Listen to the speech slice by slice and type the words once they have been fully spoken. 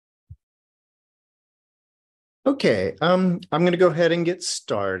Okay, I'm going to go ahead and get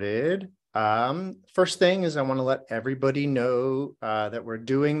started. First thing is I want to let everybody know that we're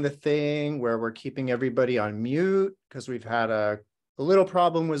doing the thing where we're keeping everybody on mute because we've had a little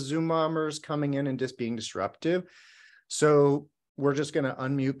problem with Zoom bombers coming in and just being disruptive. So we're just going to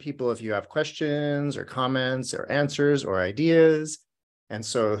unmute people if you have questions or comments or answers or ideas. And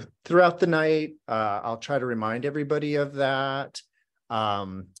so throughout the night, I'll try to remind everybody of that.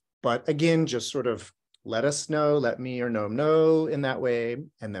 But again, just sort of let us know, let me or Noam know in that way,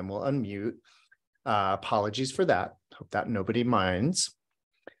 and then we'll unmute. Apologies for that. Hope that nobody minds.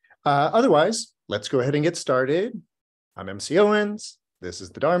 Otherwise, let's go ahead and get started. I'm MC Owens. This is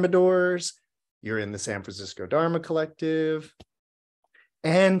the Dharma Doors. You're in the San Francisco Dharma Collective.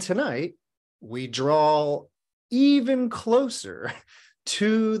 And tonight, we draw even closer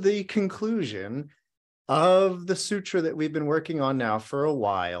to the conclusion of the sutra that we've been working on now for a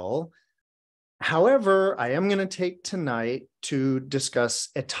while. However, I am going to take tonight to discuss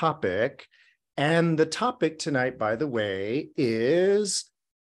a topic. And the topic tonight, by the way, is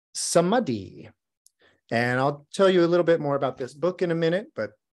Samadhi. And I'll tell you a little bit more about this book in a minute,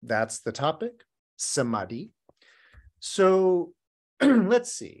 but that's the topic, Samadhi. So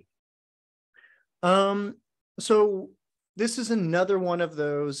let's see. So this is another one of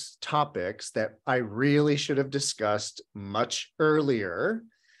those topics that I really should have discussed much earlier.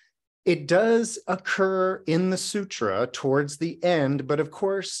 It does occur in the sutra towards the end, but of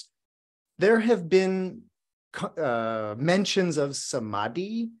course, there have been mentions of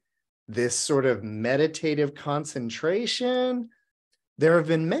samadhi, this sort of meditative concentration. There have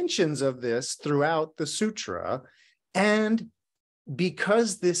been mentions of this throughout the sutra. And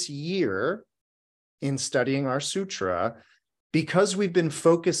because this year, in studying our sutra, because we've been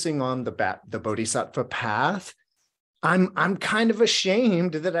focusing on the Bodhisattva path, I'm kind of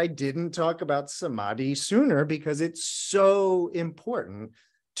ashamed that I didn't talk about samadhi sooner because it's so important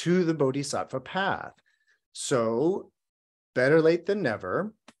to the Bodhisattva path. So better late than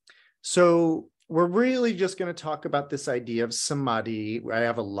never. So we're really just going to talk about this idea of samadhi. I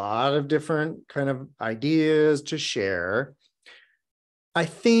have a lot of different kind of ideas to share. I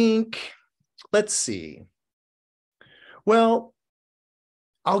think, let's see. Well,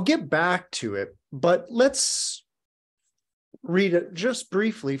 I'll get back to it, but let's read it just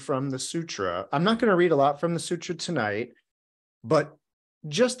briefly from the sutra. I'm not going to read a lot from the sutra tonight, but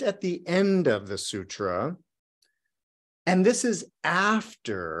just at the end of the sutra, and this is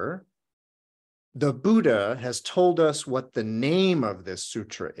after the Buddha has told us what the name of this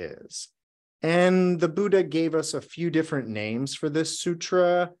sutra is. And the Buddha gave us a few different names for this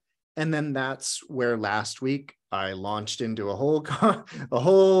sutra. And then that's where last week I launched into a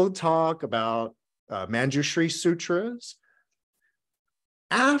whole talk about Mañjuśrī sutras.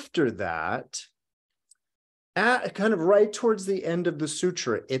 After that, kind of right towards the end of the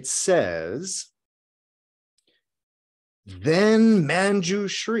sutra, it says, then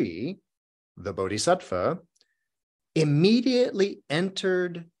Mañjuśrī, the Bodhisattva, immediately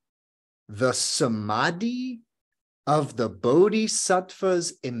entered the Samadhi of the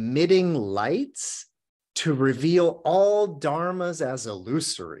Bodhisattva's emitting lights to reveal all dharmas as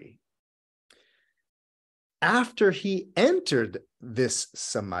illusory. After he entered this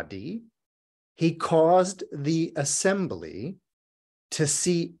Samadhi, he caused the assembly to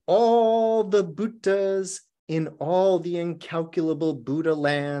see all the Buddhas in all the incalculable Buddha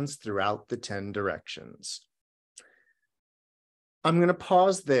lands throughout the 10 directions. I'm going to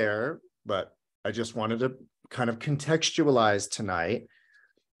pause there, but I just wanted to kind of contextualize tonight.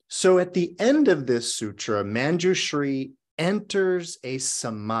 So at the end of this sutra, Mañjuśrī enters a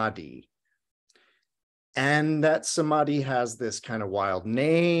samadhi. And that samadhi has this kind of wild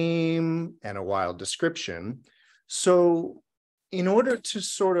name and a wild description. So in order to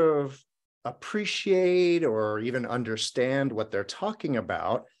sort of appreciate or even understand what they're talking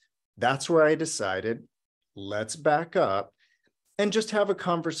about, that's where I decided, let's back up and just have a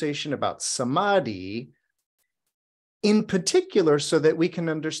conversation about samadhi in particular so that we can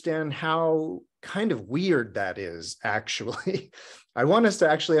understand how kind of weird that is, actually. I want us to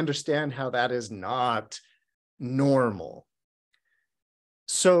actually understand how that is not normal.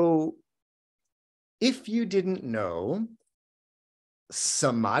 So if you didn't know,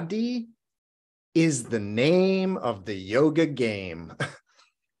 samadhi is the name of the yoga game.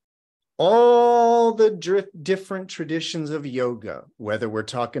 All the different traditions of yoga, whether we're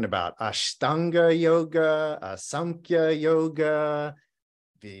talking about Ashtanga yoga, Asamkhya yoga,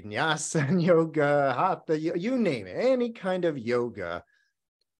 Vinyasa yoga, Hatha, you name it, any kind of yoga.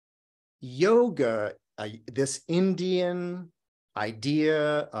 Yoga, this Indian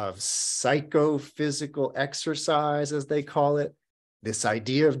idea of psychophysical exercise, as they call it, this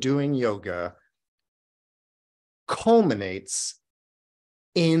idea of doing yoga, culminates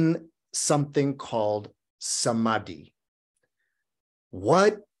in something called samadhi.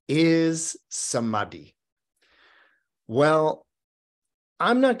 What is samadhi? Well,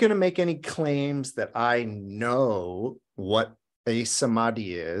 I'm not going to make any claims that I know what a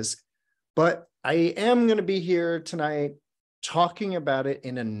samadhi is, but I am going to be here tonight talking about it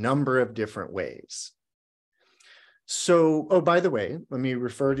in a number of different ways. So, oh, by the way, let me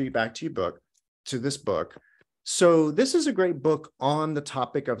refer you back to this book. So this is a great book on the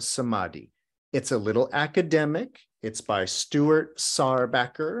topic of samadhi. It's a little academic. It's by Stuart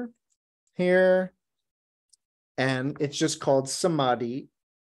Sarbacker here. And it's just called Samadhi,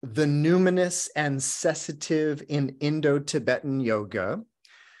 the Numinous and Cessative in Indo-Tibetan Yoga.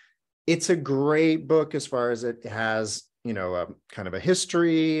 It's a great book as far as it has, a kind of a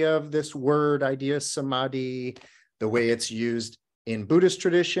history of this word idea, samadhi, the way it's used in Buddhist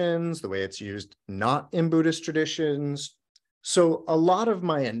traditions, the way it's used not in Buddhist traditions. So a lot of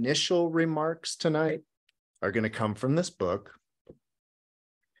my initial remarks tonight are going to come from this book.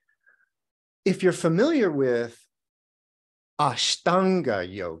 If you're familiar with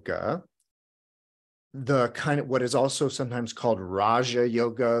Ashtanga yoga, the kind of what is also sometimes called Raja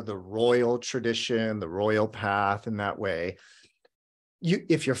yoga, the royal tradition, the royal path in that way,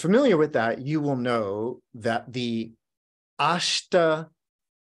 if you're familiar with that, you will know that the Ashta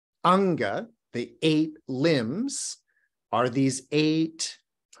Anga, the 8 limbs, are these 8,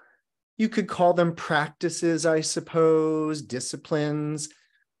 you could call them practices, I suppose, disciplines,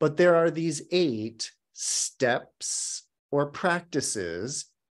 but there are these 8 steps or practices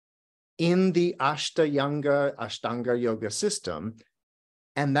in the Ashtanga yoga system.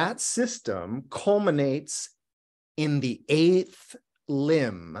 And that system culminates in the 8th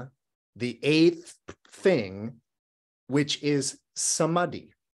limb, the 8th thing, which is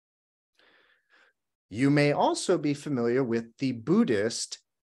samadhi. You may also be familiar with the Buddhist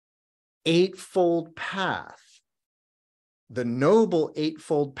Eightfold Path. The Noble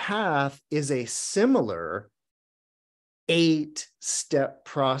Eightfold Path is a similar 8-step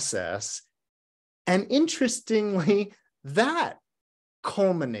process. And interestingly, that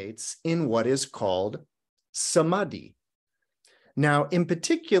culminates in what is called samadhi. Now, in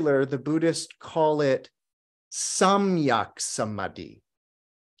particular, the Buddhists call it samyak samadhi,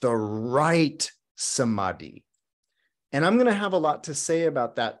 the right samadhi. And I'm going to have a lot to say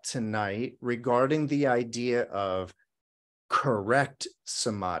about that tonight regarding the idea of correct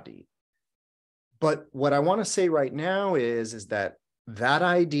samadhi. But what I want to say right now is that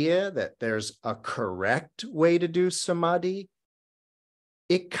idea that there's a correct way to do samadhi,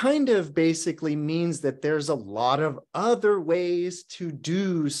 it kind of basically means that there's a lot of other ways to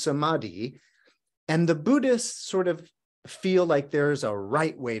do samadhi. And the Buddhists sort of feel like there's a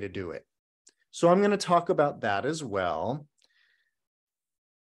right way to do it. So I'm going to talk about that as well.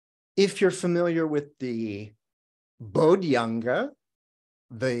 If you're familiar with the Bodhyanga,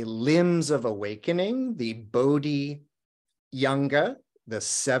 the limbs of awakening, the Bodhyanga, the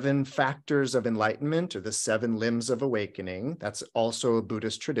 7 factors of enlightenment, or the 7 limbs of awakening, that's also a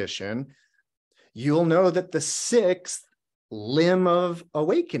Buddhist tradition. You'll know that the 6th limb of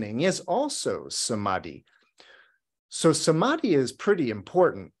awakening is also samadhi. So samadhi is pretty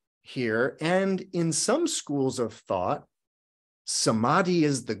important here. And in some schools of thought, samadhi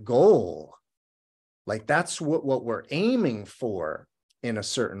is the goal. Like that's what we're aiming for in a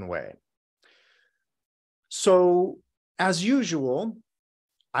certain way. So as usual,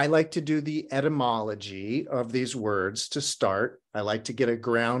 I like to do the etymology of these words to start. I like to get a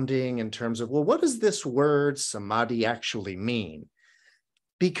grounding in terms of, well, what does this word samadhi actually mean?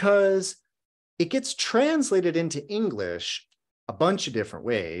 Because it gets translated into English a bunch of different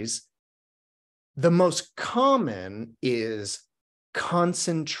ways. The most common is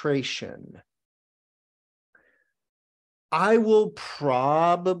concentration. I will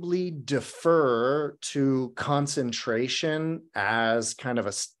probably defer to concentration as kind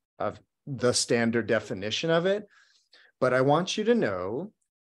of the standard definition of it, but I want you to know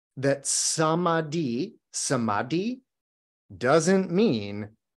that samadhi doesn't mean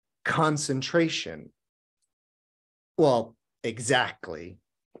concentration. Well, exactly.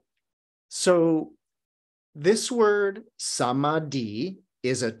 So this word samadhi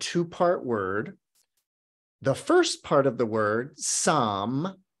is a 2-part word. The first part of the word,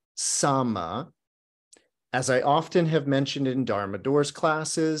 sama, as I often have mentioned in Dharma Doors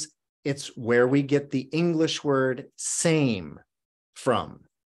classes, it's where we get the English word same from.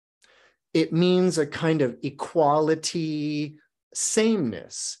 It means a kind of equality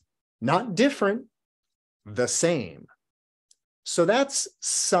sameness, not different, the same. So that's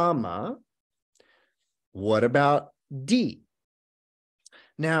sama. What about di?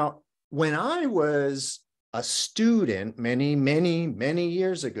 Now, when I was a student many, many, many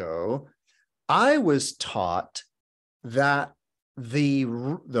years ago, I was taught that the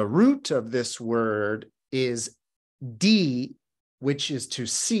root of this word is di, which is to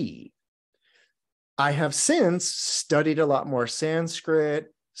see. I have since studied a lot more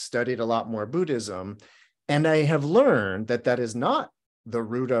Sanskrit, studied a lot more Buddhism, and I have learned that that is not the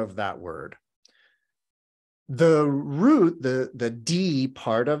root of that word. The root, the di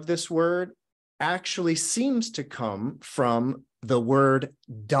part of this word, actually seems to come from the word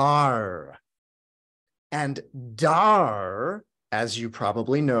dar. And dar, as you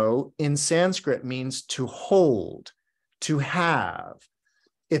probably know, in Sanskrit means to hold, to have.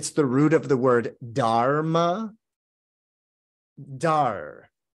 It's the root of the word dharma, dar.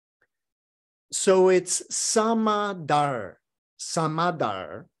 So it's samadar,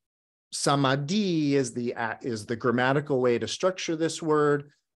 samadar. Samadhi is the grammatical way to structure this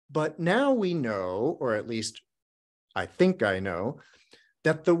word, but now we know, or at least I think I know,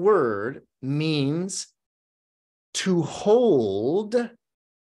 that the word means to hold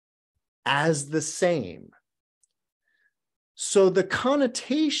as the same. So the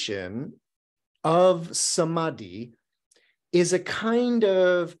connotation of samadhi is a kind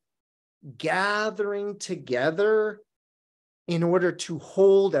of gathering together in order to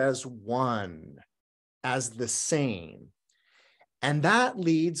hold as one, as the same. And that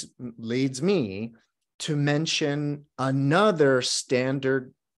leads me to mention another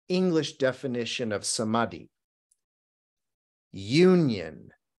standard English definition of samadhi: union.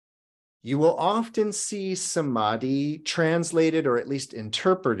 You will often see samadhi translated, or at least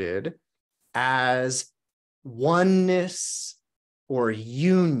interpreted, as oneness or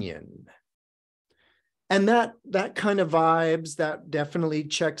union. And that kind of vibes, that definitely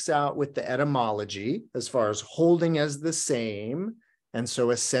checks out with the etymology as far as holding as the same. And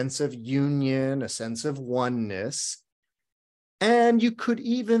so a sense of union, a sense of oneness. And you could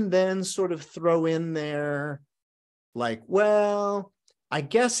even then sort of throw in there like, well, I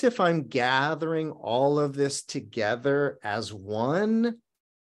guess if I'm gathering all of this together as one,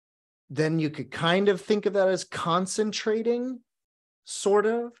 then you could kind of think of that as concentrating, sort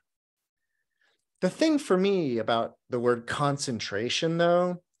of. The thing for me about the word concentration,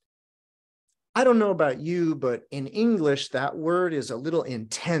 though, I don't know about you, but in English, that word is a little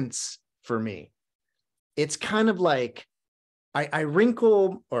intense for me. It's kind of like I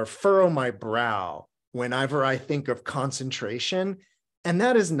wrinkle or furrow my brow whenever I think of concentration. And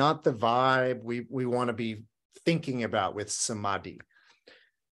that is not the vibe we want to be thinking about with samadhi.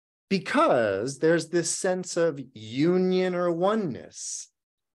 Because there's this sense of union or oneness,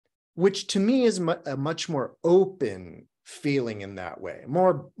 which to me is a much more open feeling in that way,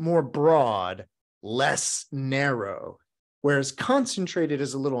 more broad, less narrow, whereas concentrated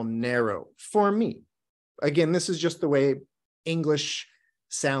is a little narrow for me. Again, this is just the way English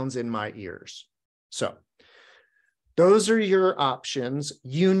sounds in my ears. So those are your options: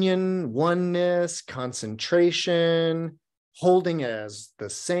 union, oneness, concentration, holding as the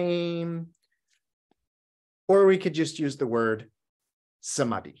same, or we could just use the word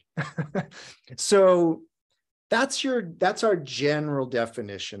samadhi. So that's our general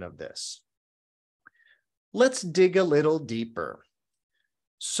definition of this. Let's dig a little deeper.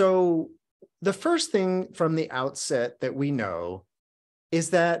 So the first thing from the outset that we know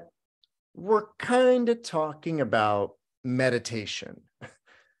is that we're kind of talking about meditation.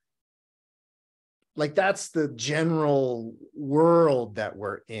 Like that's the general world that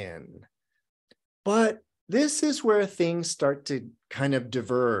we're in. But this is where things start to kind of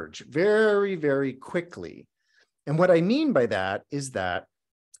diverge very, very quickly. And what I mean by that is that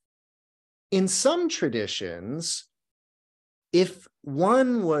in some traditions, if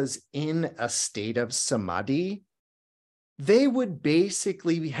one was in a state of samadhi, they would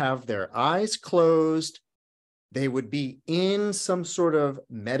basically have their eyes closed. They would be in some sort of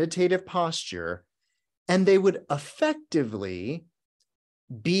meditative posture, and they would effectively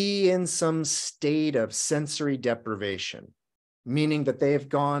be in some state of sensory deprivation, meaning that they have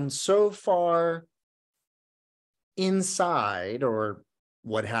gone so far inside or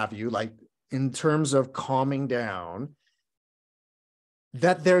what have you, like in terms of calming down,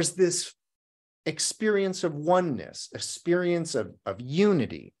 that there's this experience of oneness, experience of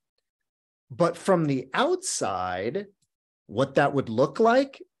unity. But from the outside, what that would look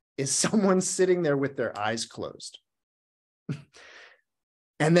like is someone sitting there with their eyes closed.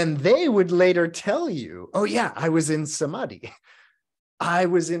 And then they would later tell you, oh yeah, I was in samadhi. I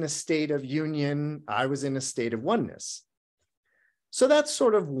was in a state of union, I was in a state of oneness. So that's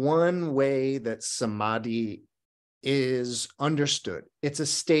sort of one way that samadhi is understood. It's a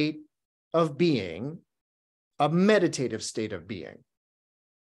state of being, a meditative state of being.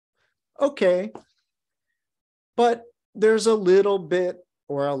 Okay, but there's a little bit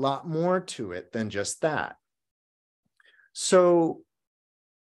or a lot more to it than just that. So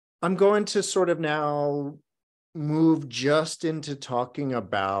I'm going to sort of now move just into talking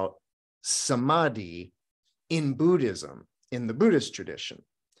about samadhi in Buddhism, in the Buddhist tradition.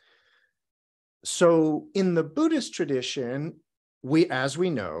 So in the Buddhist tradition, as we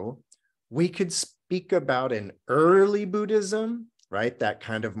know, we could speak about an early Buddhism, right? That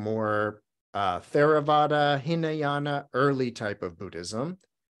kind of more Theravada, Hinayana, early type of Buddhism.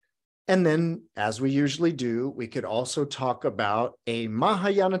 And then, as we usually do, we could also talk about a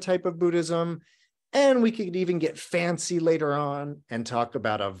Mahayana type of Buddhism, and we could even get fancy later on and talk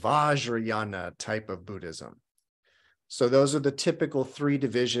about a Vajrayana type of Buddhism. So those are the typical three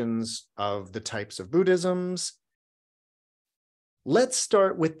divisions of the types of Buddhisms. Let's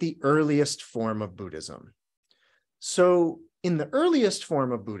start with the earliest form of Buddhism. So in the earliest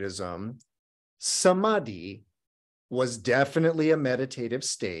form of Buddhism, samadhi was definitely a meditative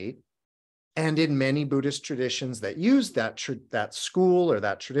state. And in many Buddhist traditions that use that school or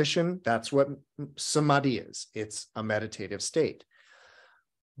that tradition, that's what samadhi is. It's a meditative state.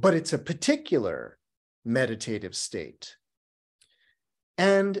 But it's a particular meditative state.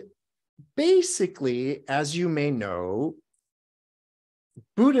 And basically, as you may know,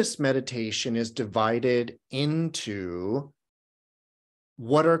 Buddhist meditation is divided into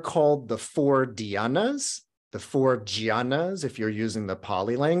what are called the four dhyanas, the four jhanas, if you're using the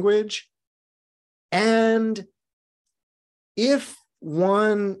Pali language. And if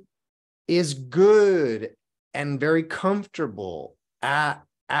one is good and very comfortable at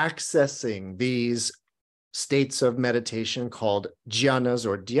accessing these states of meditation called jhanas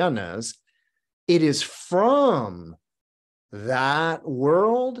or dhyanas, it is from that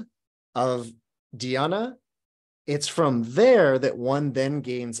world of dhyana, it's from there that one then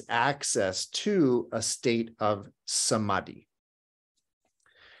gains access to a state of samadhi.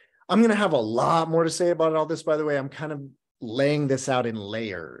 I'm going to have a lot more to say about all this, by the way. I'm kind of laying this out in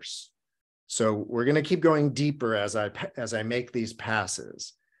layers. So we're going to keep going deeper as I make these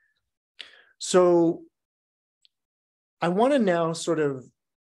passes. So I want to now sort of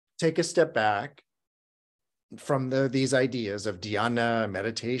take a step back from these ideas of dhyana,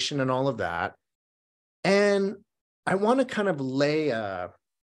 meditation, and all of that. And I want to kind of lay a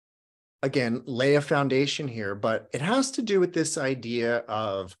foundation here, but it has to do with this idea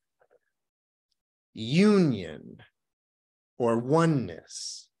of union or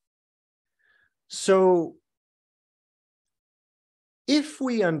oneness. So if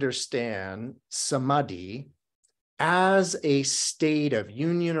we understand samadhi as a state of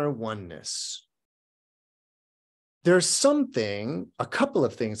union or oneness, there's a couple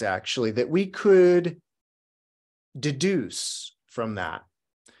of things actually, that we could deduce from that.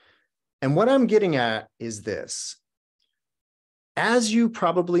 And what I'm getting at is this. As you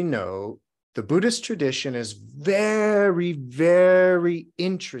probably know, the Buddhist tradition is very, very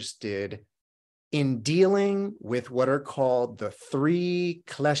interested in dealing with what are called the three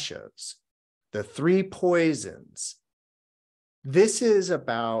kleshas, the three poisons. This is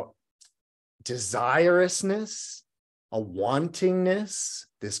about desirousness, a wantingness,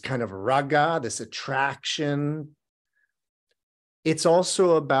 this kind of raga, this attraction. It's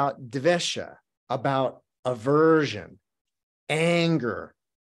also about dvesha, about aversion, anger,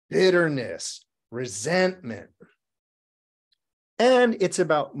 bitterness, resentment. And it's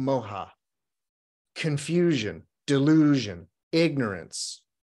about moha, confusion, delusion, ignorance.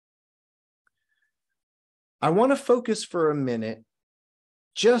 I want to focus for a minute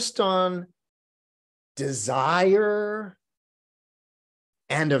just on desire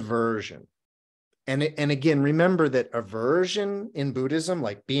and aversion. And again, remember that aversion in Buddhism,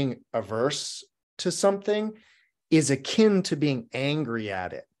 like being averse to something, is akin to being angry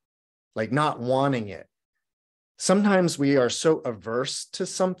at it, like not wanting it. Sometimes we are so averse to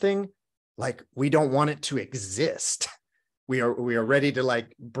something, like we don't want it to exist. We are ready to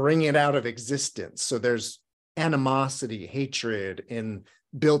like bring it out of existence. So there's animosity, hatred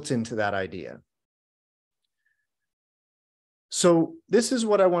built into that idea. So this is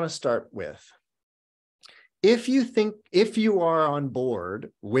what I want to start with. If you are on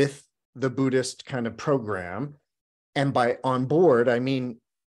board with the Buddhist kind of program, and by on board, I mean,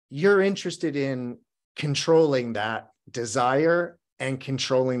 you're interested in controlling that desire and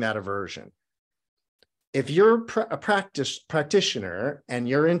controlling that aversion. if you're a practitioner and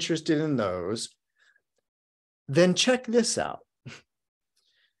you're interested in those, then check this out.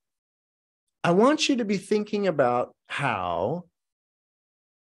 I want you to be thinking about how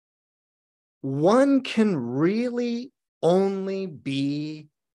one can really only be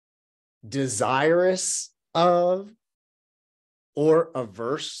desirous of or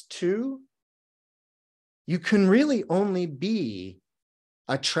averse to. You can really only be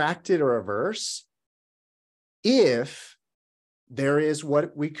attracted or averse if there is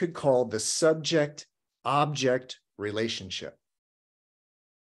what we could call the subject-object relationship.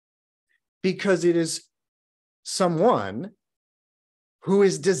 Because it is someone who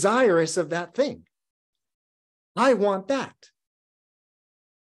is desirous of that thing. I want that.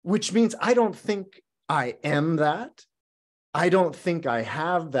 Which means I don't think I am that. I don't think I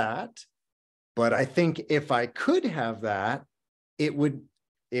have that. But I think if I could have that, it would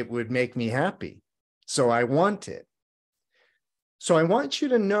make me happy. So I want it. So I want you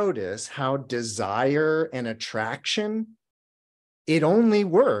to notice how desire and attraction, it only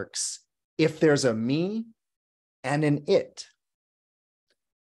works if there's a me and an it.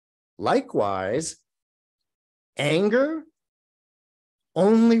 Likewise, anger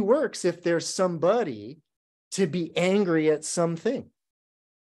only works if there's somebody to be angry at something.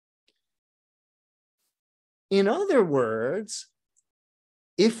 In other words,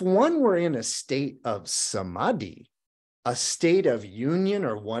 if one were in a state of samadhi, a state of union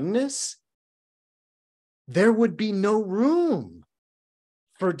or oneness, there would be no room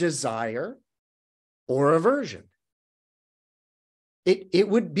for desire or aversion. It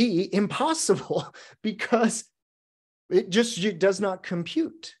would be impossible because it does not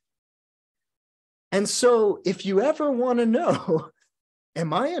compute. And so if you ever want to know,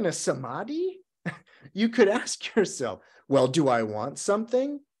 am I in a samadhi? You could ask yourself, well, do I want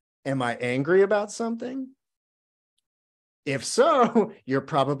something? Am I angry about something? If so, you're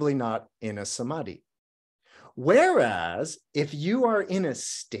probably not in a samadhi. Whereas if you are in a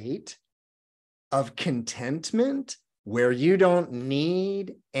state of contentment where you don't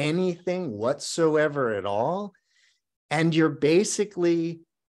need anything whatsoever at all, and you're basically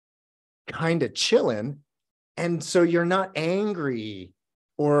kind of chilling, and so you're not angry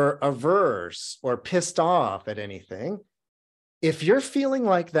or averse or pissed off at anything. If you're feeling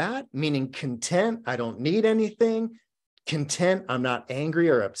like that, meaning content, I don't need anything, content, I'm not angry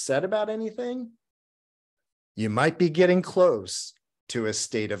or upset about anything, you might be getting close to a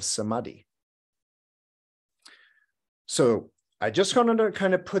state of samadhi. So I just wanted to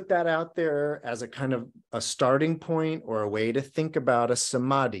kind of put that out there as a kind of a starting point or a way to think about a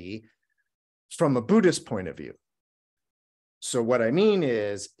samadhi from a Buddhist point of view. So what I mean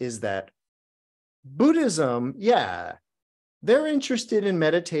is that Buddhism, yeah, they're interested in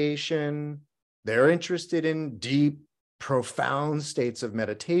meditation. They're interested in deep, profound states of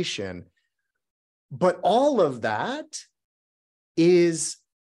meditation. But all of that is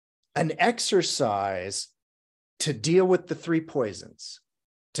an exercise to deal with the three poisons,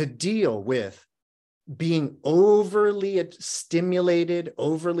 to deal with being overly stimulated,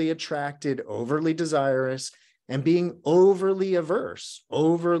 overly attracted, overly desirous, and being overly averse,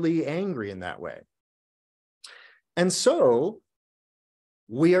 overly angry in that way. And so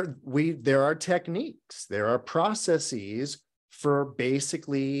there are techniques, there are processes for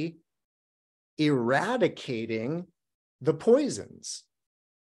basically eradicating the poisons.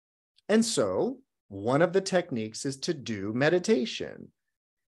 And so one of the techniques is to do meditation.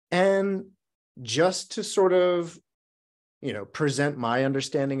 And just to sort of, present my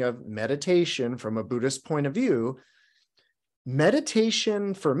understanding of meditation from a Buddhist point of view,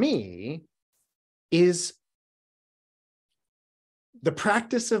 meditation for me is the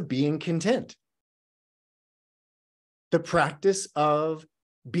practice of being content, the practice of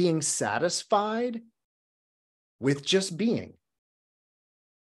being satisfied with just being,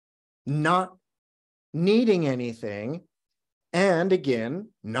 not needing anything, and again,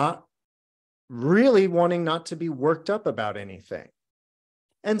 not really wanting not to be worked up about anything.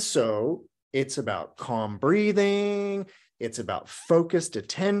 And so it's about calm breathing, it's about focused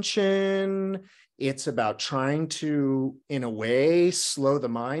attention, it's about trying to, in a way, slow the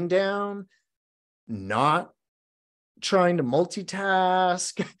mind down, not trying to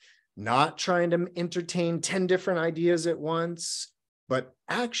multitask, not trying to entertain 10 different ideas at once, but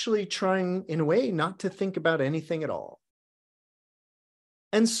actually trying, in a way, not to think about anything at all.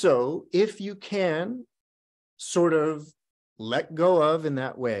 And so if you can sort of let go of, in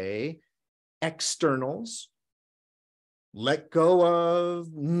that way, externals, let go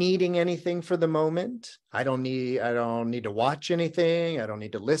of needing anything for the moment. I don't need to watch anything. I don't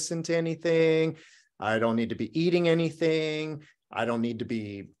need to listen to anything. I don't need to be eating anything. I don't need to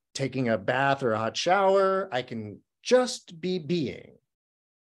be taking a bath or a hot shower. I can just be being.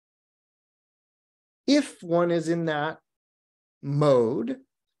 If one is in that mode,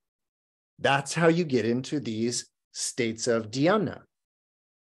 that's how you get into these states of dhyana.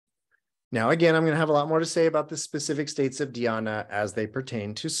 Now, again, I'm going to have a lot more to say about the specific states of dhyana as they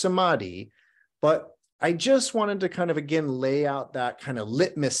pertain to samadhi, but I just wanted to kind of, again, lay out that kind of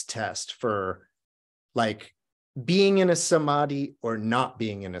litmus test for like being in a samadhi or not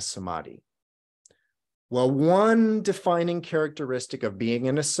being in a samadhi. Well, one defining characteristic of being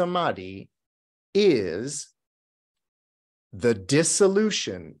in a samadhi is the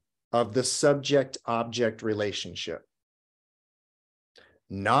dissolution of the subject-object relationship.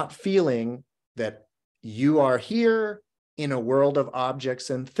 Not feeling that you are here in a world of objects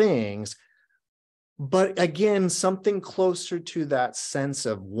and things, but again, something closer to that sense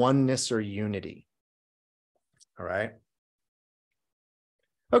of oneness or unity. All right.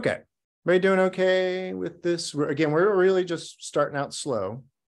 Okay. Everybody doing okay with this? Again, we're really just starting out slow.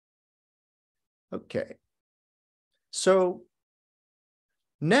 Okay. So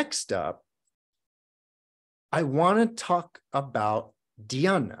next up, I want to talk about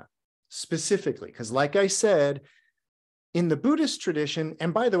dhyana specifically, because like I said, in the Buddhist tradition,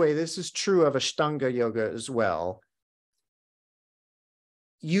 and by the way, this is true of Ashtanga yoga as well,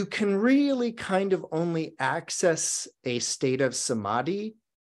 you can really kind of only access a state of samadhi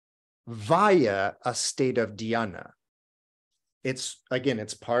via a state of dhyana. It's, again,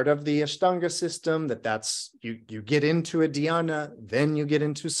 it's part of the Ashtanga system that's you get into a dhyana, then you get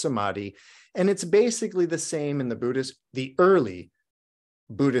into samadhi. And it's basically the same in the early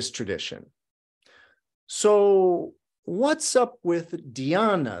Buddhist tradition. So what's up with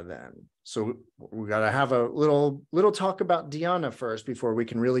dhyana then? So we got to have a little talk about dhyana first before we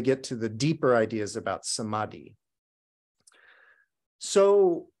can really get to the deeper ideas about samadhi.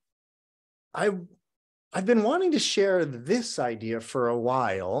 So I've been wanting to share this idea for a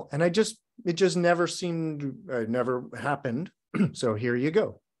while, and it just never happened. So here you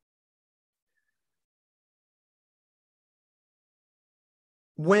go.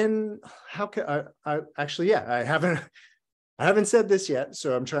 I haven't said this yet,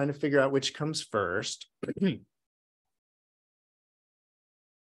 so I'm trying to figure out which comes first.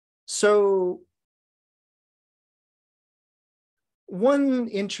 So one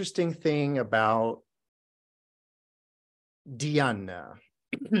interesting thing about dhyana.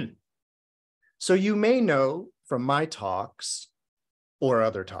 So you may know from my talks or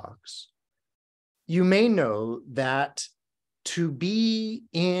other talks, you may know that to be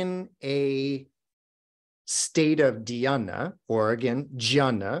in a state of dhyana, or again,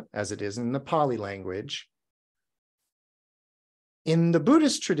 jhana, as it is in the Pali language, in the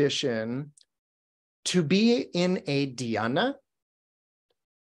Buddhist tradition, to be in a dhyana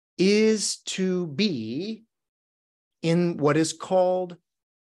is to be in what is called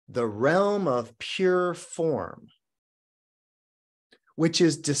the realm of pure form, which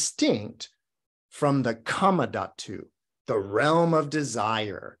is distinct from the kamadhatu, the realm of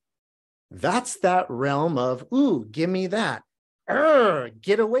desire. That's that realm of, ooh, give me that.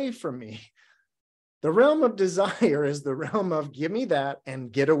 Get away from me. The realm of desire is the realm of give me that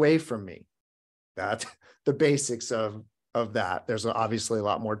and get away from me. That's the basics of that. There's obviously a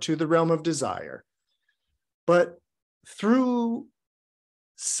lot more to the realm of desire. But through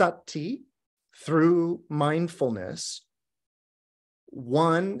sati, through mindfulness,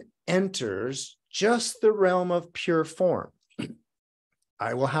 one enters just the realm of pure form.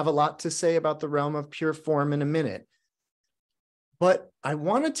 I will have a lot to say about the realm of pure form in a minute. But I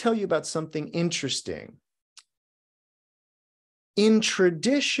want to tell you about something interesting. In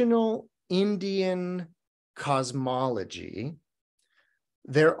traditional Indian cosmology,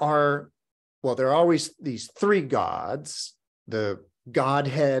 there are always these three gods. The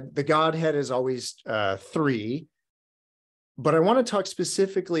Godhead is always three. But I want to talk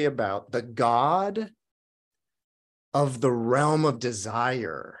specifically about the God of the realm of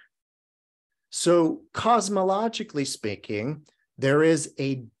desire. So cosmologically speaking, there is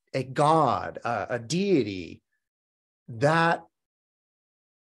a God, a deity that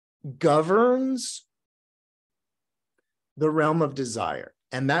governs the realm of desire.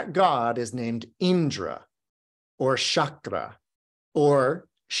 And that God is named Indra or Shakra or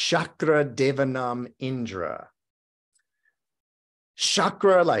Shakra Devanam Indra.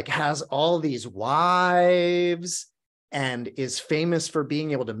 Shakra has all these wives and is famous for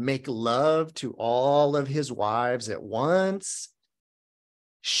being able to make love to all of his wives at once.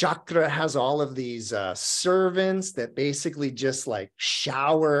 Shakra has all of these servants that basically just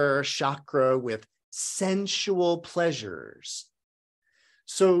shower Shakra with sensual pleasures.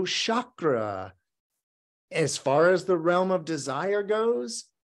 So chakra, as far as the realm of desire goes,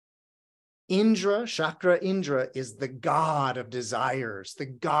 Indra, chakra Indra, is the god of desires, the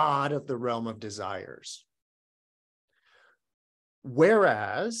god of the realm of desires.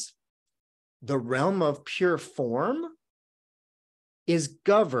 Whereas the realm of pure form is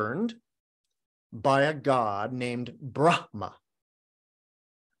governed by a god named Brahma.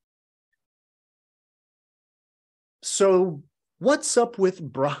 So what's up with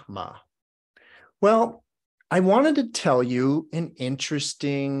Brahma? Well, I wanted to tell you an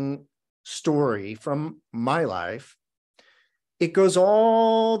interesting story from my life. It goes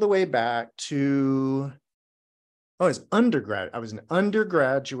all the way back to, I was an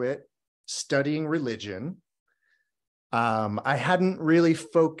undergraduate studying religion. I hadn't really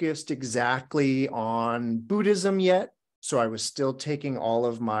focused exactly on Buddhism yet, so I was still taking all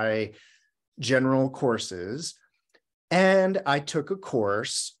of my general courses. And I took a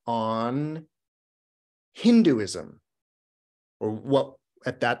course on Hinduism, or what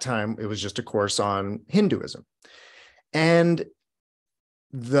at that time it was just a course on Hinduism. And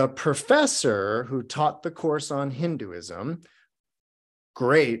the professor who taught the course on Hinduism,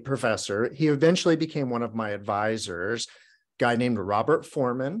 great professor, he eventually became one of my advisors, a guy named Robert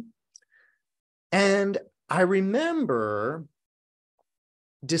Foreman. And I remember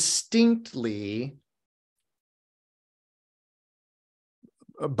distinctly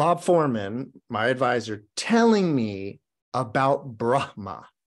Bob Foreman, my advisor, telling me about Brahma.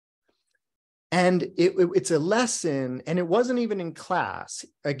 And it's a lesson, and it wasn't even in class.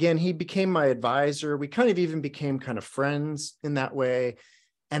 Again, he became my advisor. We kind of even became kind of friends in that way.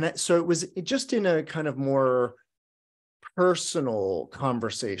 And so it was just in a kind of more personal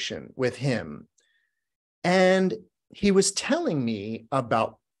conversation with him. And he was telling me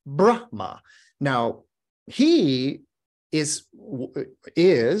about Brahma. Now, he is,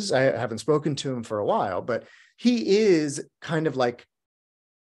 I haven't spoken to him for a while, but he is kind of like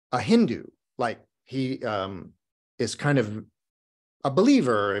a Hindu. Like he is kind of a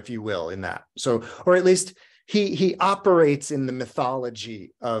believer, if you will, in that. So, or at least he operates in the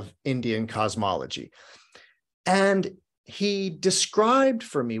mythology of Indian cosmology. And he described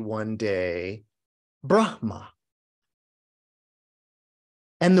for me one day Brahma.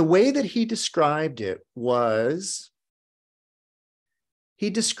 And the way that he described it was, he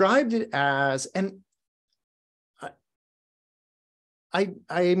described it as, and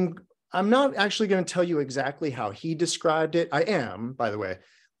I'm not actually going to tell you exactly how he described it. I am, by the way,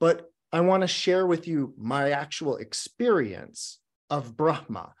 but I want to share with you my actual experience of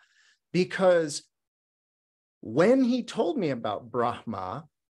Brahma, because when he told me about Brahma,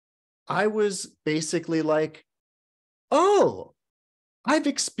 I was basically like, oh, I've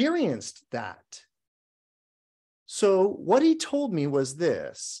experienced that. So what he told me was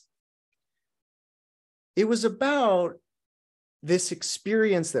this. It was about this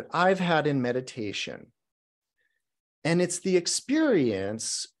experience that I've had in meditation. And it's the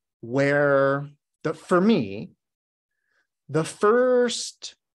experience where, for me, the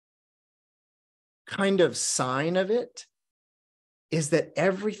first kind of sign of it is that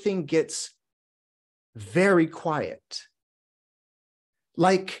everything gets very quiet,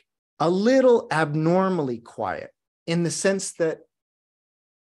 like a little abnormally quiet, in the sense that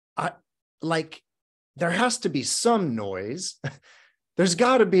there has to be some noise. There's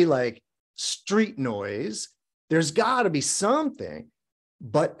got to be like street noise. There's got to be something.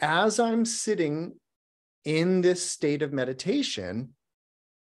 But as I'm sitting in this state of meditation,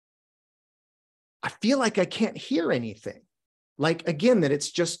 I feel like I can't hear anything. Like, again, that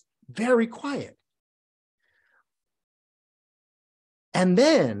it's just very quiet. And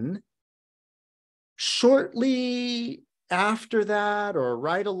then shortly after that, or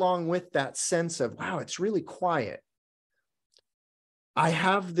right along with that sense of, wow, it's really quiet, I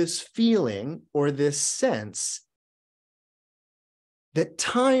have this feeling or this sense that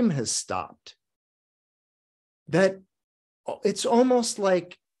time has stopped, that it's almost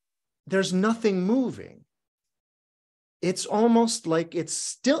like there's nothing moving. It's almost like it's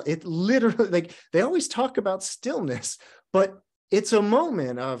still, it literally, like they always talk about stillness, but it's a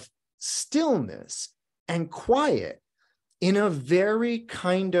moment of stillness and quiet in a very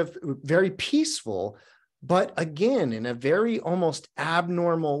kind of very peaceful, but again, in a very almost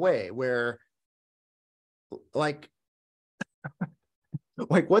abnormal way where like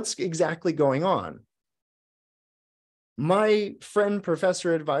what's exactly going on? My friend,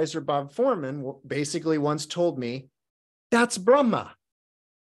 professor, advisor, Bob Foreman basically once told me, that's Brahma.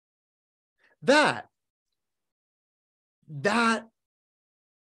 That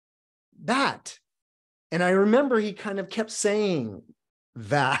And I remember he kind of kept saying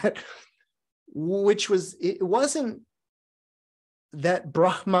that, which was, it wasn't that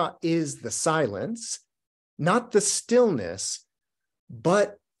Brahma is the silence, not the stillness,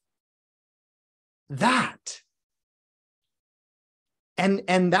 but that.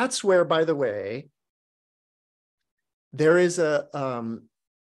 And that's where, by the way, there's a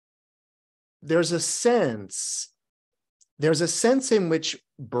sense in which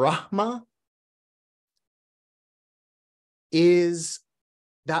Brahma is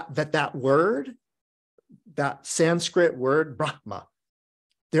that word, that Sanskrit word Brahma.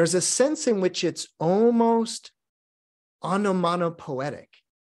 There's a sense in which it's almost onomatopoetic.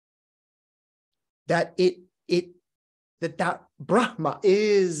 That that Brahma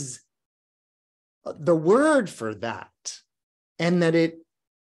is the word for that, and that it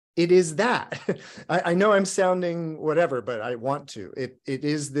is that. I know I'm sounding whatever, but I want to. It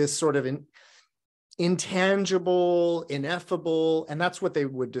is this sort of intangible, ineffable, and that's what they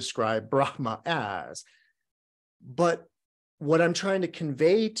would describe Brahma as. But what I'm trying to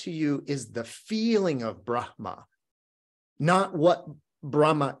convey to you is the feeling of Brahma, not what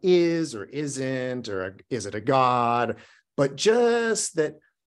Brahma is or isn't, or is it a god, but just that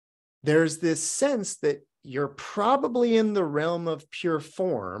there's this sense that you're probably in the realm of pure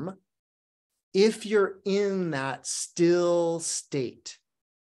form if you're in that still state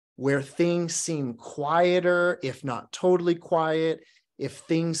where things seem quieter, if not totally quiet, if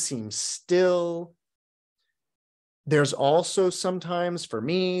things seem still. There's also sometimes, for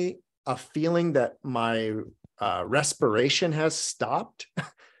me, a feeling that my respiration has stopped,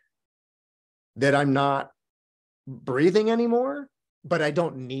 that I'm not breathing anymore, but I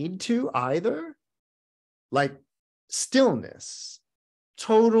don't need to either. Like stillness,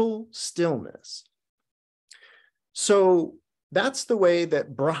 total stillness. So that's the way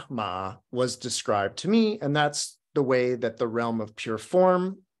that Brahma was described to me, and that's the way that the realm of pure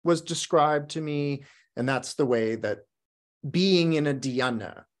form was described to me, and that's the way that being in a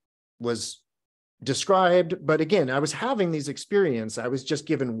dhyana was described. But again, I was having these experiences. I was just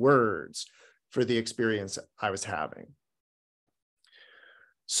given words for the experience I was having.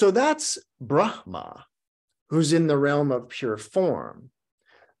 So that's Brahma, who's in the realm of pure form.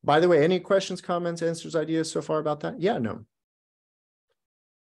 By the way, any questions, comments, answers, ideas so far about that? Yeah, no.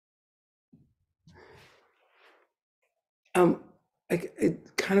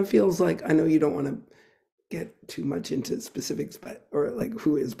 It kind of feels like, I know you don't want to get too much into specifics, but, or like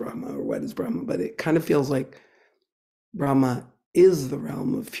who is Brahma or what is Brahma, but it kind of feels like Brahma is the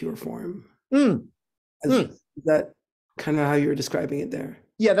realm of pure form. Is that kind of how you're describing it there?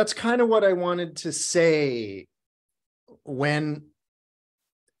 Yeah, that's kind of what I wanted to say when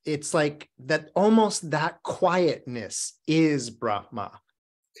it's like that, almost that quietness is Brahma.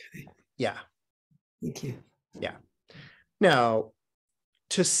 Okay. Yeah. Thank you. Yeah. Now,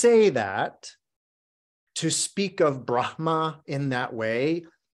 to say that, to speak of Brahma in that way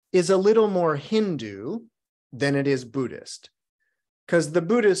is a little more Hindu than it is Buddhist. Because the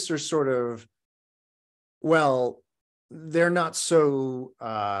Buddhists are sort of, well, they're not so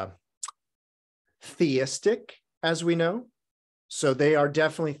theistic, as we know. So they are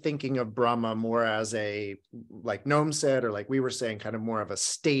definitely thinking of Brahma more as a, like Noam said, or like we were saying, kind of more of a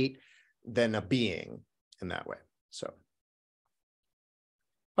state than a being in that way. So,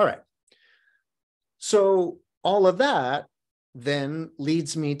 all right. So all of that then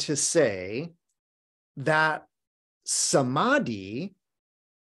leads me to say that Samadhi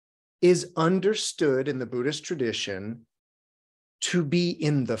is understood in the Buddhist tradition to be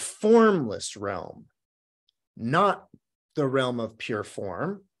in the formless realm, not the realm of pure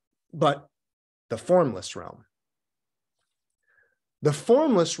form, but the formless realm. The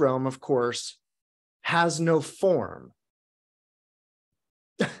formless realm, of course, has no form.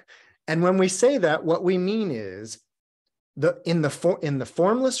 And when we say that, what we mean is in the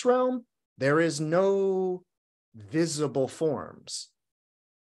formless realm, there is no visible forms.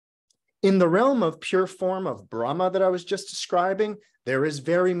 In the realm of pure form of Brahma that I was just describing, there is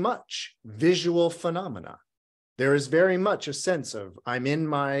very much visual phenomena. There is very much a sense of I'm in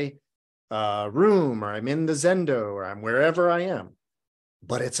my room, or I'm in the zendo, or I'm wherever I am.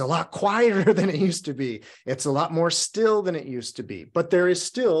 But it's a lot quieter than it used to be. It's a lot more still than it used to be. But there is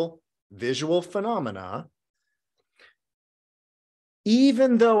still visual phenomena.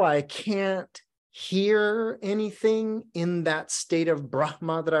 Even though I can't hear anything in that state of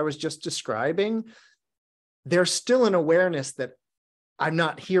Brahma that I was just describing, there's still an awareness that I'm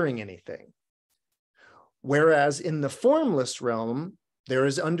not hearing anything. Whereas in the formless realm, there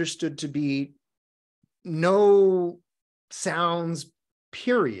is understood to be no sounds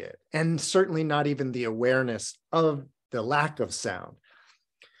period, and certainly not even the awareness of the lack of sound.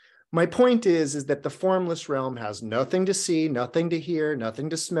 My point is that the formless realm has nothing to see, nothing to hear, nothing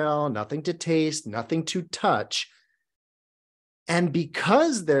to smell, nothing to taste, nothing to touch. And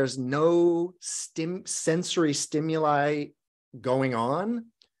because there's no sensory stimuli going on,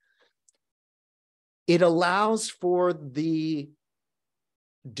 it allows for the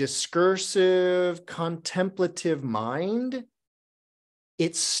discursive, contemplative mind.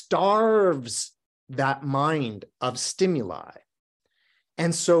 It starves that mind of stimuli.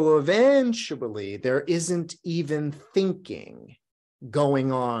 And so eventually there isn't even thinking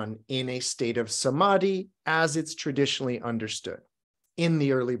going on in a state of samadhi as it's traditionally understood in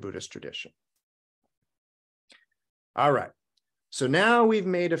the early Buddhist tradition. All right. So now we've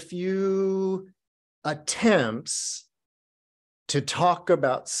made a few attempts to talk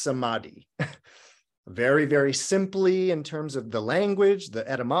about samadhi. Very, very simply in terms of the language, the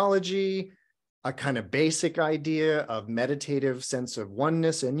etymology, a kind of basic idea of meditative sense of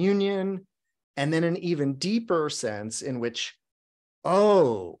oneness and union, and then an even deeper sense in which,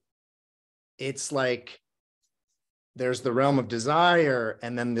 oh, it's like there's the realm of desire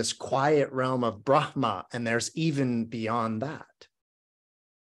and then this quiet realm of Brahma, and there's even beyond that.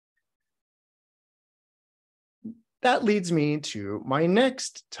 That leads me to my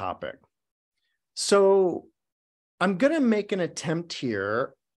next topic. So I'm going to make an attempt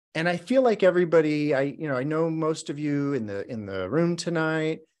here, and I feel like everybody, I know most of you in the room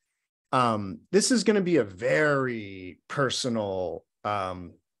tonight. This is going to be a very personal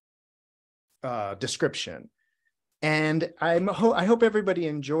description, and I hope everybody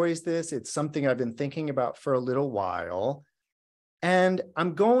enjoys this. It's something I've been thinking about for a little while, and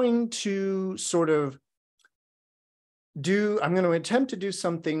I'm going to I'm going to attempt to do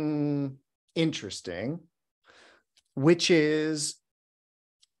something interesting, which is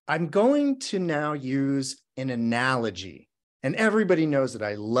I'm going to now use an analogy. And everybody knows that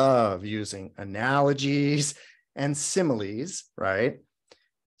I love using analogies and similes, right?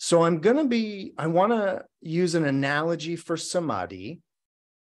 So I want to use an analogy for samadhi.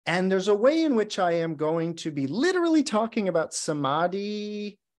 And there's a way in which I am going to be literally talking about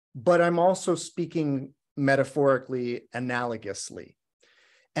samadhi, but I'm also speaking metaphorically, analogously.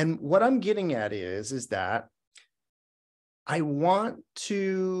 And what I'm getting at is that I want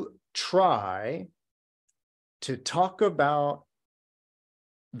to try to talk about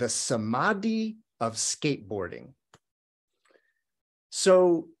the Samadhi of skateboarding.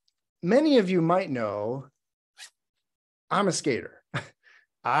 So many of you might know I'm a skater.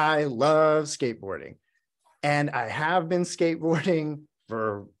 I love skateboarding. And I have been skateboarding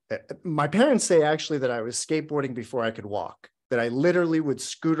my parents say actually that I was skateboarding before I could walk, that I literally would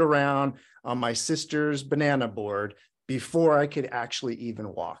scoot around on my sister's banana board before I could actually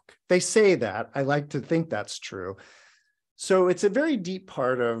even walk. They say that. I like to think that's true. So it's a very deep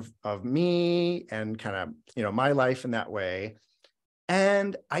part of me and kind of, my life in that way.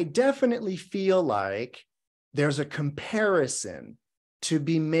 And I definitely feel like there's a comparison to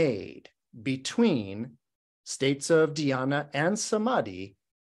be made between states of dhyana and samadhi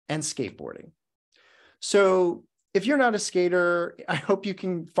and skateboarding. So if you're not a skater, I hope you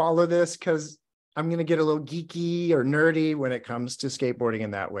can follow this, because I'm going to get a little geeky or nerdy when it comes to skateboarding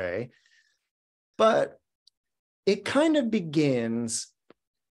in that way. But it kind of begins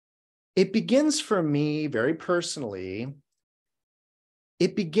for me very personally.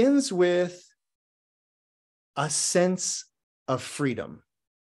 It begins with a sense of freedom.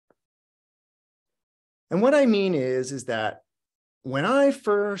 And what I mean is that when I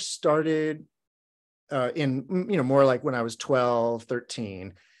first started more like when I was 12,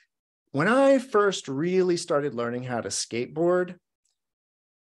 13, when I first really started learning how to skateboard,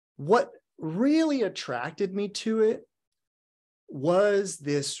 what really attracted me to it was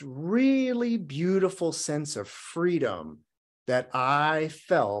this really beautiful sense of freedom that I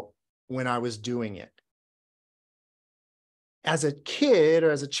felt when I was doing it. As a kid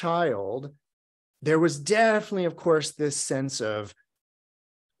or as a child, there was definitely, of course, this sense of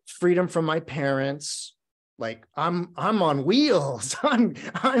freedom from my parents. Like I'm on wheels,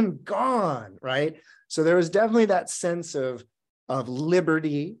 I'm gone, right? So there was definitely that sense of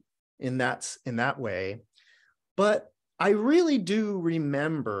liberty in that way. But I really do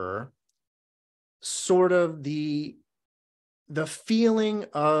remember sort of the feeling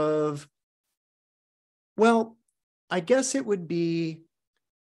of, well, I guess it would be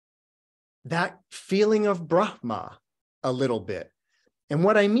that feeling of Brahma a little bit. And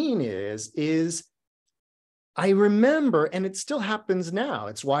what I mean is I remember, and it still happens now,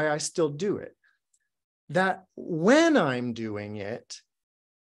 it's why I still do it, that when I'm doing it,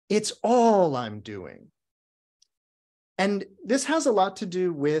 It's all I'm doing. And this has a lot to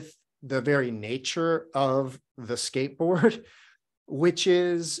do with the very nature of the skateboard, which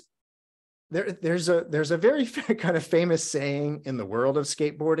is there's a very kind of famous saying in the world of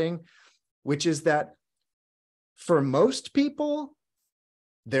skateboarding, which is that for most people,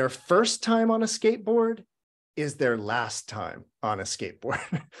 their first time on a skateboard is their last time on a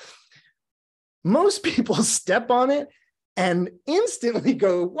skateboard. Most people step on it and instantly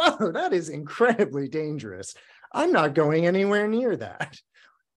go, whoa, that is incredibly dangerous. I'm not going anywhere near that.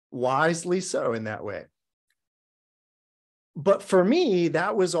 Wisely so in that way. But for me,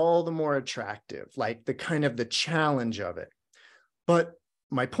 that was all the more attractive, like the kind of the challenge of it. But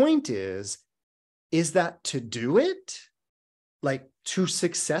my point is that to do it, like to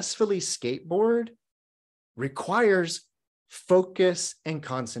successfully skateboard, requires focus and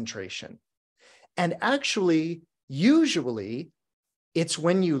concentration. And actually, usually, it's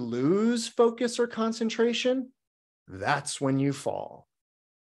when you lose focus or concentration, that's when you fall.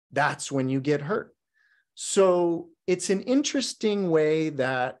 That's when you get hurt. So it's an interesting way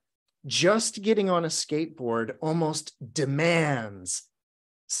that just getting on a skateboard almost demands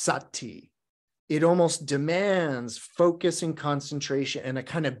sati. It almost demands focus and concentration and a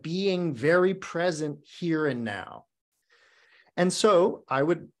kind of being very present here and now. And so I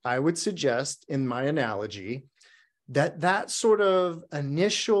would suggest in my analogy that sort of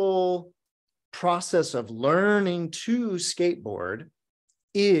initial process of learning to skateboard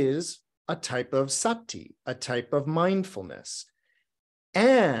is a type of sati, a type of mindfulness.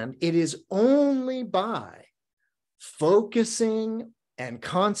 And it is only by focusing and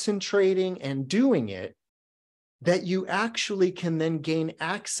concentrating and doing it that you actually can then gain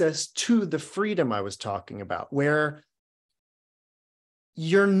access to the freedom I was talking about, where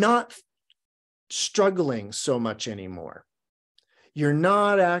you're not struggling so much anymore. You're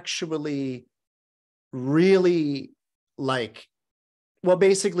not actually really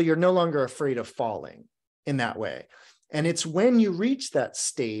basically you're no longer afraid of falling in that way. And it's when you reach that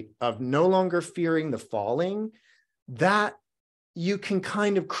state of no longer fearing the falling that you can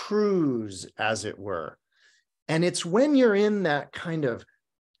kind of cruise, as it were. And it's when you're in that kind of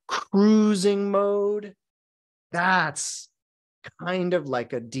cruising mode, that's kind of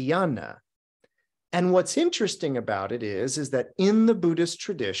like a dhyana. And what's interesting about it is that in the Buddhist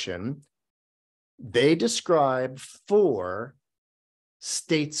tradition, they describe 4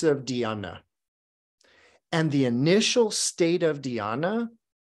 states of dhyana. And the initial state of dhyana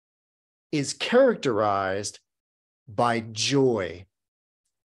is characterized by joy,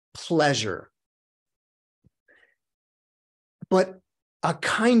 pleasure, but a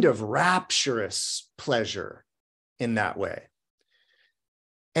kind of rapturous pleasure in that way.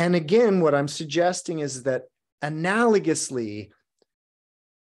 And again, what I'm suggesting is that analogously,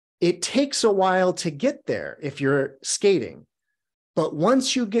 it takes a while to get there if you're skating. But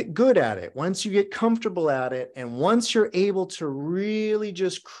once you get good at it, once you get comfortable at it, and once you're able to really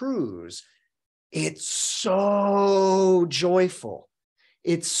just cruise, it's so joyful.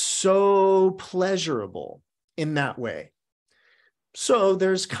 It's so pleasurable in that way. So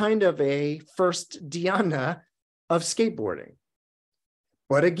there's kind of a first dhyana of skateboarding.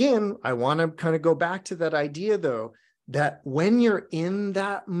 But again, I want to kind of go back to that idea, though, that when you're in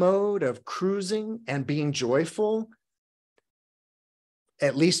that mode of cruising and being joyful,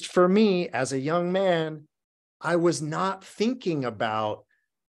 at least for me as a young man, I was not thinking about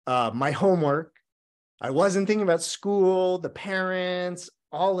my homework. I wasn't thinking about school, the parents,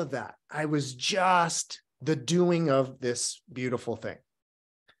 all of that. I was just the doing of this beautiful thing.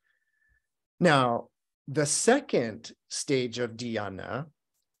 Now, the second stage of dhyana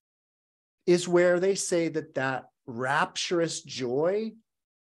is where they say that rapturous joy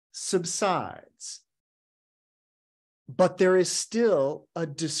subsides. But there is still a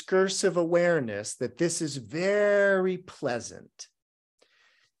discursive awareness that this is very pleasant.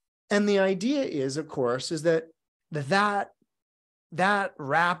 And the idea is, of course, is that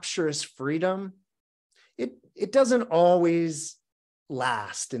rapturous freedom, it doesn't always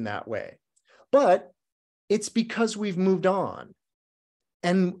last in that way. But it's because we've moved on.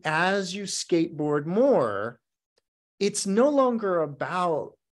 And as you skateboard more, it's no longer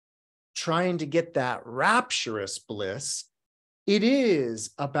about trying to get that rapturous bliss. It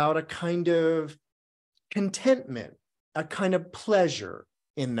is about a kind of contentment, a kind of pleasure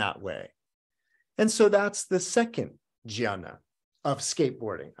in that way. And so that's the second jhana of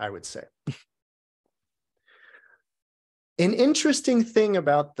skateboarding, I would say. An interesting thing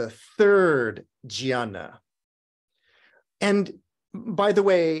about the third jhana, and by the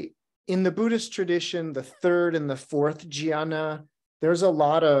way, in the Buddhist tradition, the third and the fourth jhana there's a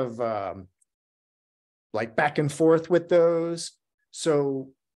lot of like back and forth with those. So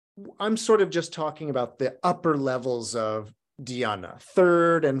I'm sort of just talking about the upper levels of dhyana,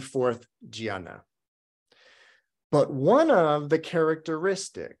 third and fourth dhyana. But one of the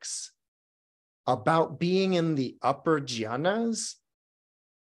characteristics about being in the upper dhyanas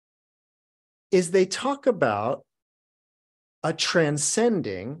is they talk about a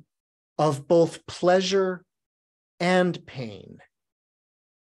transcending of both pleasure and pain.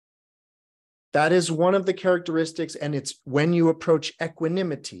 That is one of the characteristics, and it's when you approach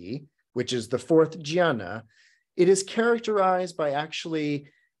equanimity, which is the fourth jhana, it is characterized by actually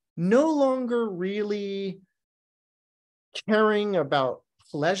no longer really caring about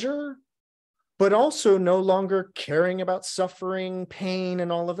pleasure, but also no longer caring about suffering, pain, and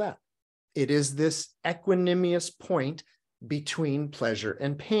all of that. It is this equanimous point between pleasure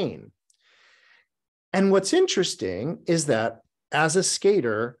and pain. And what's interesting is that as a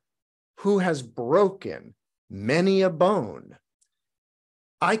skater who has broken many a bone,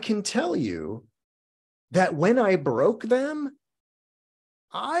 I can tell you that when I broke them,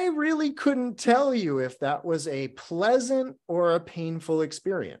 I really couldn't tell you if that was a pleasant or a painful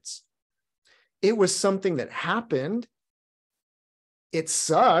experience. It was something that happened. It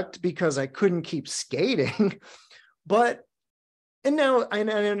sucked because I couldn't keep skating, but and now I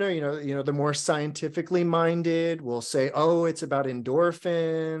know, the more scientifically minded will say, oh, it's about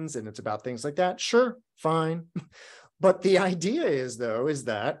endorphins and it's about things like that. Sure, fine. But the idea is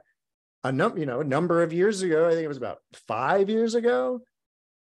that a number of years ago, I think it was about 5 years ago,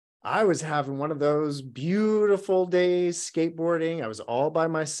 I was having one of those beautiful days skateboarding. I was all by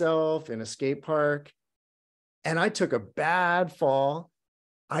myself in a skate park, and I took a bad fall.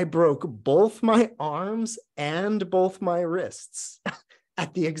 I broke both my arms and both my wrists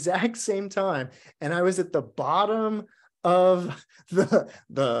at the exact same time. And I was at the bottom of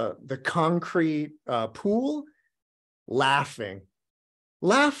the concrete pool laughing.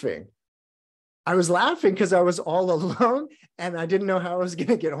 I was laughing because I was all alone and I didn't know how I was going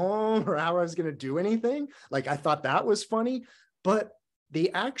to get home or how I was going to do anything. Like, I thought that was funny, but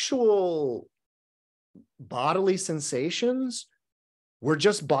the actual bodily sensations were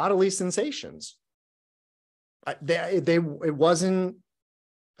just bodily sensations. It wasn't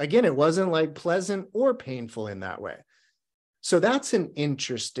like pleasant or painful in that way. So that's an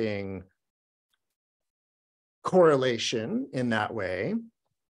interesting correlation in that way.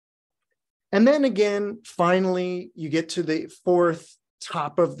 And then again, finally, you get to the fourth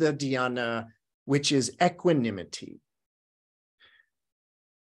top of the dhyana, which is equanimity.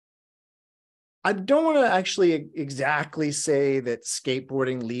 I don't want to actually exactly say that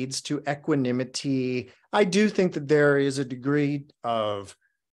skateboarding leads to equanimity. I do think that there is a degree of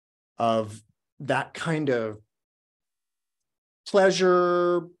that kind of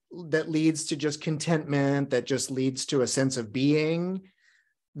pleasure that leads to just contentment, that just leads to a sense of being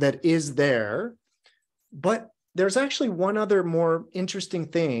that is there. But there's actually one other more interesting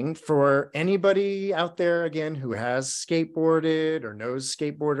thing for anybody out there, again, who has skateboarded or knows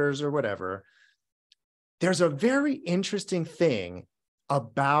skateboarders or whatever. There's a very interesting thing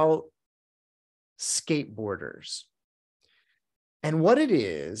about skateboarders. And what it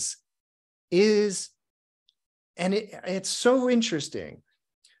is, and it's so interesting.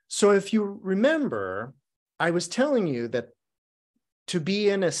 So if you remember, I was telling you that to be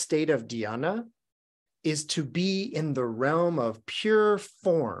in a state of dhyana is to be in the realm of pure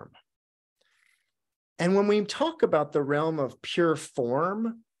form. And when we talk about the realm of pure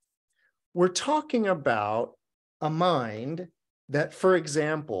form, we're talking about a mind that, for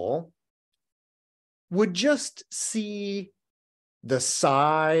example, would just see the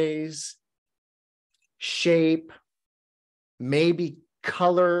size, shape, maybe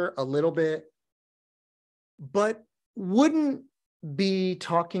color a little bit, but wouldn't be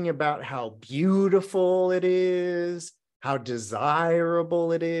talking about how beautiful it is, how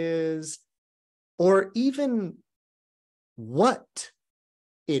desirable it is, or even what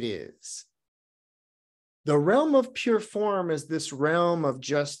it is. The realm of pure form is this realm of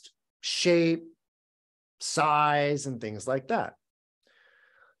just shape, size, and things like that.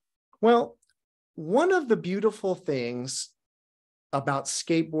 Well, one of the beautiful things about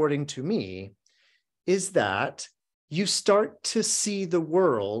skateboarding to me is that you start to see the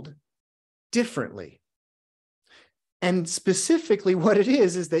world differently. And specifically what it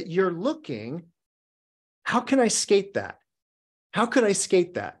is that you're looking, how can I skate that? How could I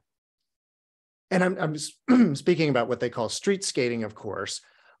skate that? And I'm speaking about what they call street skating, of course.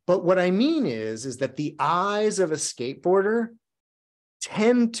 But what I mean is that the eyes of a skateboarder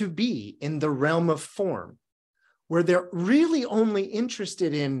tend to be in the realm of form. where they're really only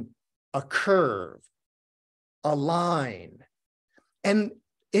interested in a curve, a line. And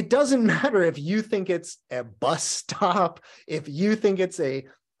it doesn't matter if you think it's a bus stop, if you think it's a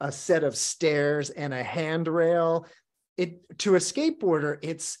set of stairs and a handrail. To a skateboarder,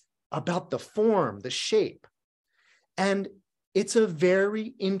 it's about the form, the shape. And it's a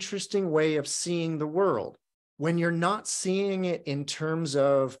very interesting way of seeing the world when you're not seeing it in terms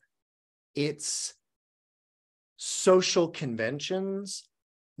of its social conventions,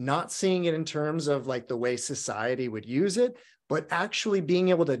 not seeing it in terms of like the way society would use it, but actually being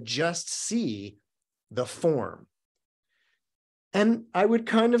able to just see the form. And I would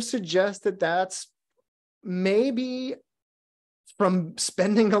kind of suggest that that's maybe from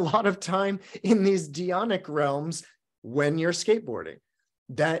spending a lot of time in these dhyanic realms when you're skateboarding,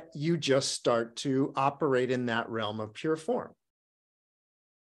 that you just start to operate in that realm of pure form.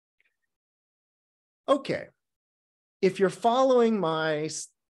 Okay, if you're following my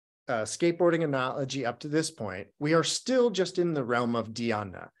skateboarding analogy up to this point, we are still just in the realm of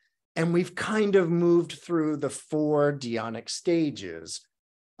dhyana, and we've kind of moved through the 4 dhyanic stages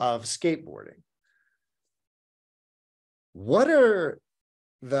of skateboarding. What's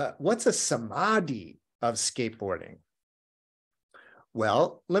a samadhi of skateboarding?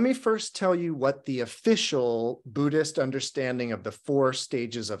 Well, let me first tell you what the official Buddhist understanding of the 4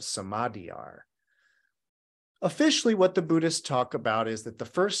 stages of samadhi are. Officially, what the Buddhists talk about is that the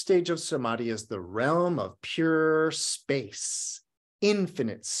first stage of samadhi is the realm of pure space,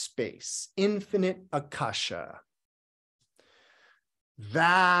 infinite akasha,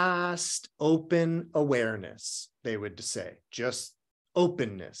 vast open awareness, they would say, just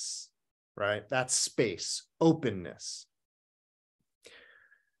openness, right? That's space, openness.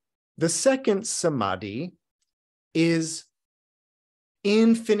 The second samadhi is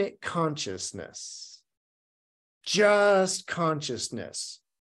infinite consciousness, just consciousness.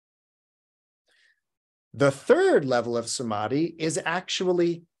 The third level of samadhi is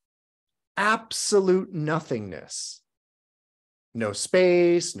actually absolute nothingness. No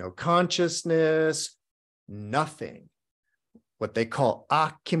space, no consciousness, nothing. What they call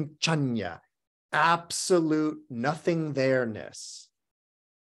akimchanya, absolute nothing there-ness.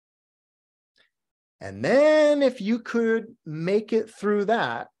 And then if you could make it through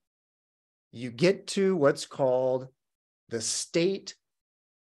that, you get to what's called the state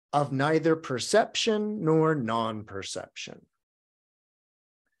of neither perception nor non-perception.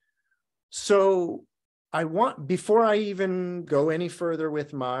 So before I even go any further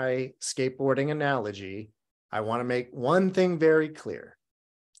with my skateboarding analogy, I want to make one thing very clear.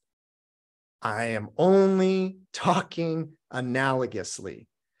 I am only talking analogously,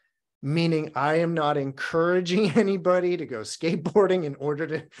 meaning I am not encouraging anybody to go skateboarding in order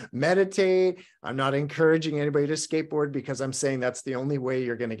to meditate. I'm not encouraging anybody to skateboard because I'm saying that's the only way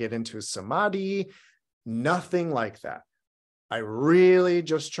you're going to get into samadhi. Nothing like that. I really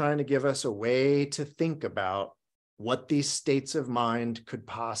just trying to give us a way to think about what these states of mind could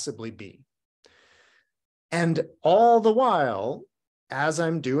possibly be. And all the while, as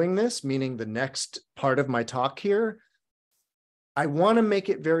I'm doing this, meaning the next part of my talk here, I want to make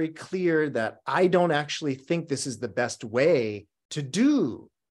it very clear that I don't actually think this is the best way to do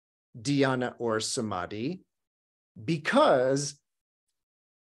dhyana or samadhi, because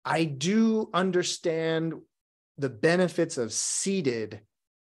I do understand the benefits of seated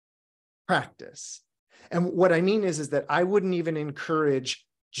practice. And what I mean is that I wouldn't even encourage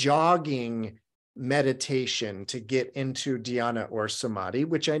jogging meditation to get into dhyana or samadhi,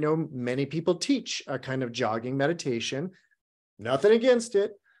 which I know many people teach a kind of jogging meditation. Nothing against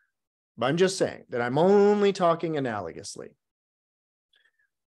it, but I'm just saying that I'm only talking analogously.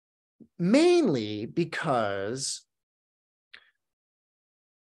 Mainly because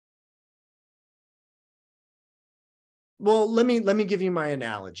let me give you my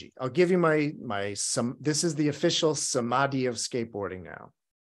analogy. I'll give you this is the official Samadhi of skateboarding now.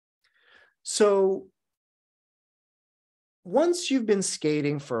 So once you've been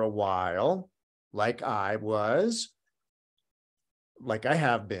skating for a while, like I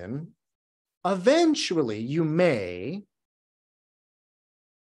have been, eventually you may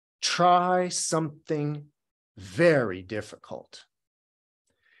try something very difficult.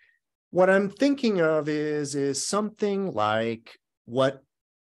 What I'm thinking of is something like what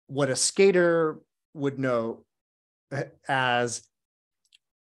a skater would know as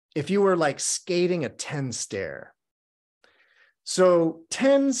if you were like skating a 10 stair. So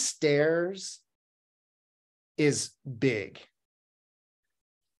 10 stairs is big.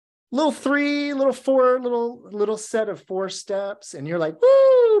 Little 3, little 4, little set of 4 steps, and you're like,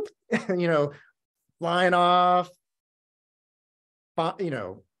 woo, flying off,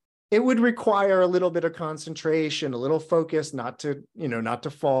 it would require a little bit of concentration, a little focus, not to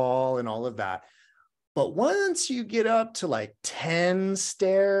fall and all of that. But once you get up to like 10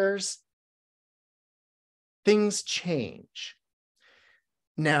 stairs, things change.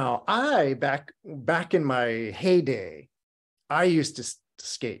 Now, back in my heyday, I used to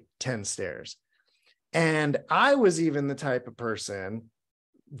skate 10 stairs. And I was even the type of person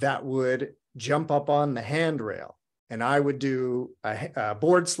that would jump up on the handrail, and I would do a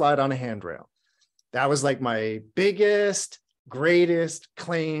board slide on a handrail. That was like my biggest, greatest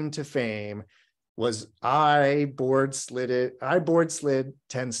claim to fame, was I board slid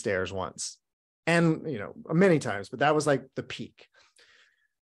 10 stairs once, and many times, but that was like the peak.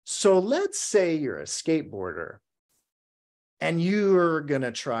 So let's say you're a skateboarder and you're going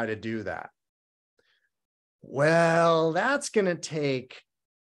to try to do that. Well, that's going to take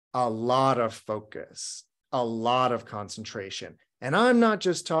a lot of focus, a lot of concentration. And I'm not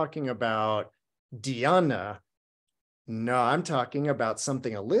just talking about dhyana. No, I'm talking about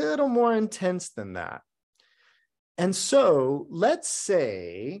something a little more intense than that. And so let's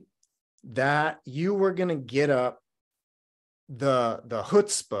say that you were going to get up the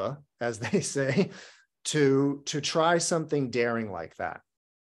chutzpah, as they say, to try something daring like that.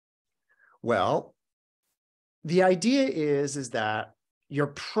 Well, the idea is that you're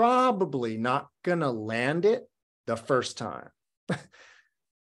probably not going to land it the first time.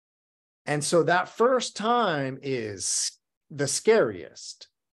 And so that first time is the scariest,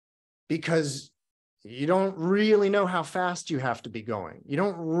 because you don't really know how fast you have to be going. You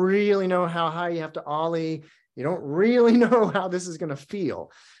don't really know how high you have to ollie. You don't really know how this is going to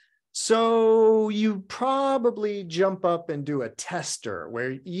feel. So you probably jump up and do a tester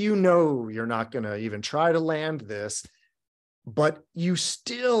where you're not going to even try to land this, but you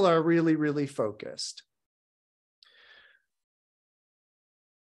still are really, really focused.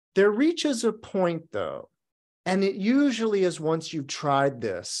 There reaches a point, though, and it usually is once you've tried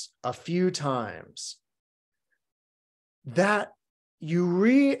this a few times, that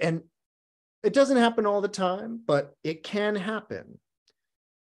and it doesn't happen all the time, but it can happen,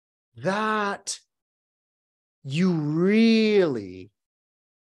 that you really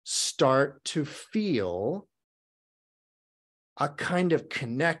start to feel a kind of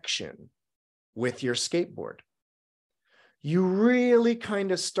connection with your skateboard. You really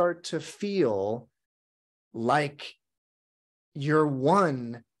kind of start to feel like you're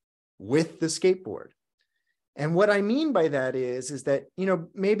one with the skateboard. And what I mean by that is that,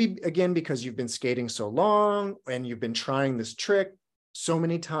 maybe again, because you've been skating so long and you've been trying this trick so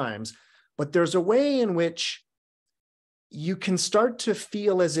many times, but there's a way in which you can start to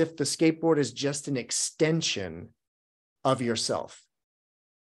feel as if the skateboard is just an extension of yourself,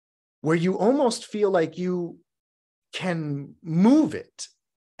 where you almost feel like you can move it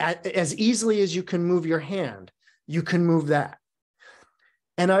as easily as you can move your hand. You can move that.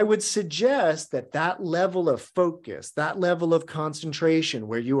 And I would suggest that level of focus, that level of concentration,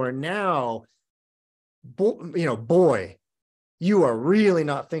 where you are now, boy, you are really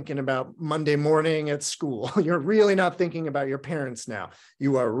not thinking about Monday morning at school. You're really not thinking about your parents now.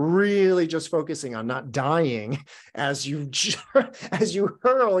 You are really just focusing on not dying as you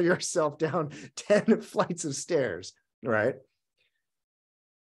hurl yourself down 10 flights of stairs, right?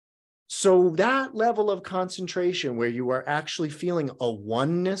 So that level of concentration where you are actually feeling a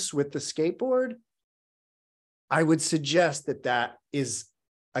oneness with the skateboard, I would suggest that is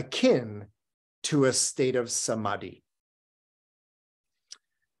akin to a state of samadhi.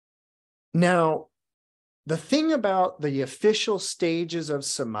 Now, the thing about the official stages of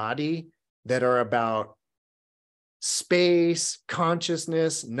samadhi that are about space,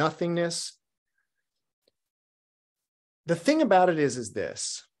 consciousness, nothingness, the thing about it is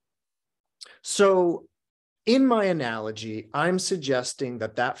this. So in my analogy, I'm suggesting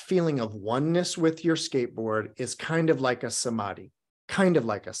that feeling of oneness with your skateboard is kind of like a samadhi.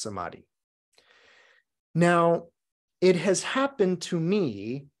 Now, it has happened to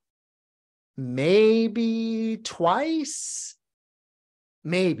me maybe twice.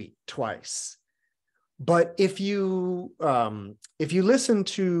 But if you listen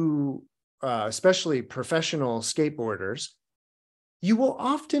to especially professional skateboarders, you will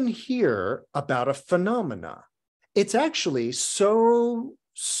often hear about a phenomena. It's actually so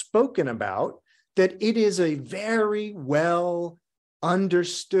spoken about that it is a very well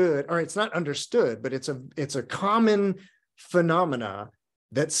understood, or it's not understood, but it's a common phenomena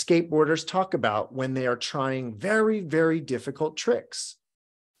that skateboarders talk about when they are trying very, very difficult tricks.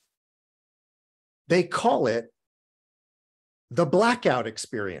 They call it the blackout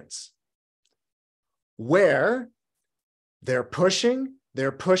experience, where They're pushing,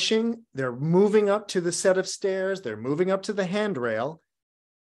 they're moving up to the set of stairs, they're moving up to the handrail.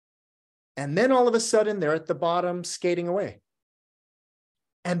 And then all of a sudden they're at the bottom skating away.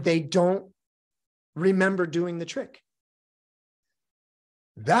 And they don't remember doing the trick.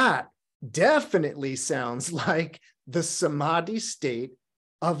 That definitely sounds like the samadhi state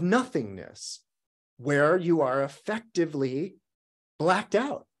of nothingness, where you are effectively blacked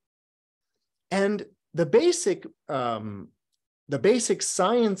out. And the basic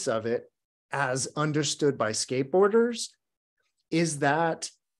science of it, as understood by skateboarders, is that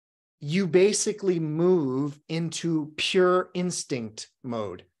you basically move into pure instinct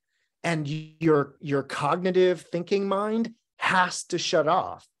mode, and your cognitive thinking mind has to shut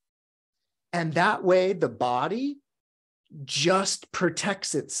off. And that way the body just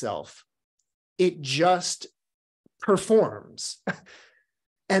protects itself. It just performs.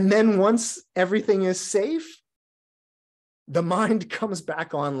 And then once everything is safe, the mind comes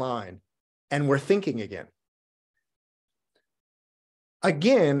back online and we're thinking again.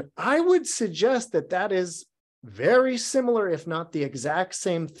 Again, I would suggest that that is very similar, if not the exact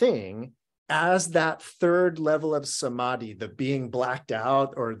same thing, as that third level of samadhi, the being blacked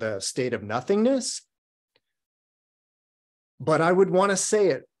out or the state of nothingness. But I would want to say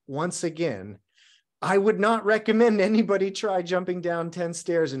it once again, I would not recommend anybody try jumping down 10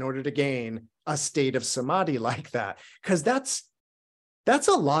 stairs in order to gain a state of samadhi like that, because that's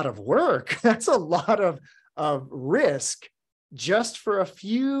a lot of work. That's a lot of risk just for a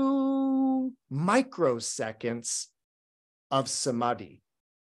few microseconds of samadhi.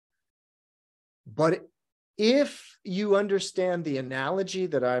 But if you understand the analogy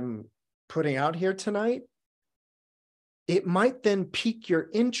that I'm putting out here tonight, it might then pique your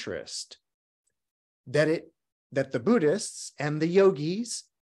interest that the Buddhists and the yogis,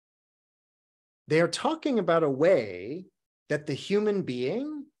 they are talking about a way that the human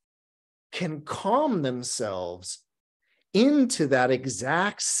being can calm themselves into that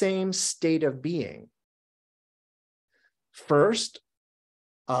exact same state of being. First,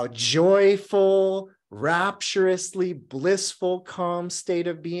 a joyful, rapturously blissful, calm state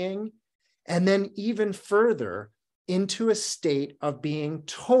of being, and then even further into a state of being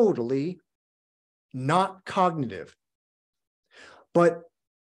totally not cognitive. But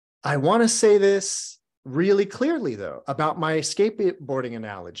I want to say this really clearly, though, about my skateboarding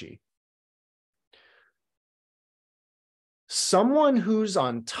analogy. Someone who's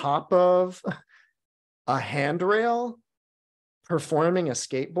on top of a handrail performing a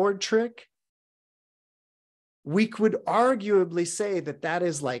skateboard trick, we could arguably say that that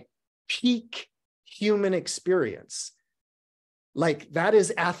is like peak human experience. Like that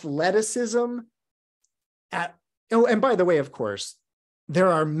is athleticism and by the way, of course, there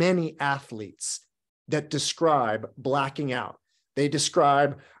are many athletes that describe blacking out. They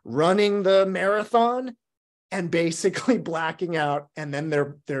describe running the marathon and basically blacking out, and then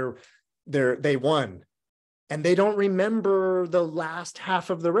they won, and they don't remember the last half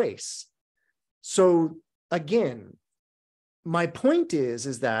of the race. So again, my point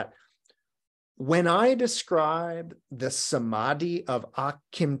is that when I describe the samadhi of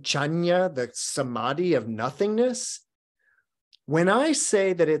akimchanya, the samadhi of nothingness, when I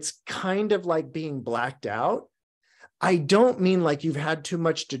say that it's kind of like being blacked out, I don't mean like you've had too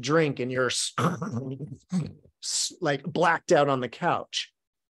much to drink and you're like blacked out on the couch.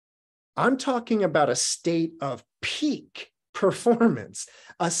 I'm talking about a state of peak performance,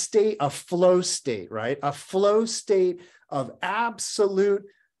 a flow state, right? A flow state of absolute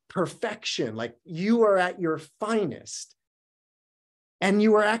perfection. Like you are at your finest and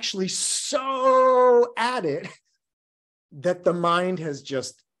you are actually so at it that the mind has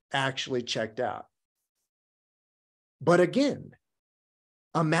just actually checked out. But again,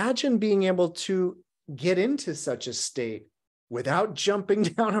 imagine being able to get into such a state without jumping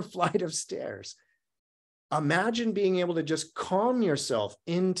down a flight of stairs. Imagine being able to just calm yourself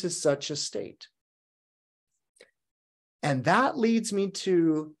into such a state. And that leads me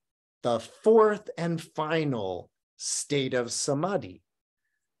to the fourth and final state of samadhi,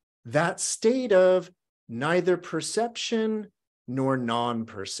 that state of neither perception nor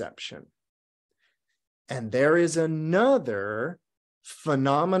non-perception. And there is another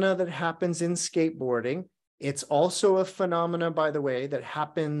phenomena that happens in skateboarding. It's also a phenomena, by the way, that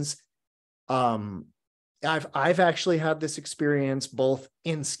happens. I've actually had this experience both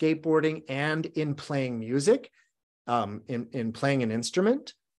in skateboarding and in playing music, in playing an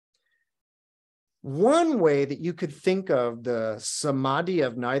instrument. One way that you could think of the samadhi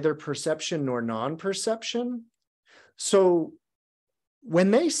of neither perception nor non-perception. So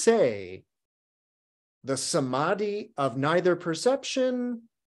when they say the samadhi of neither perception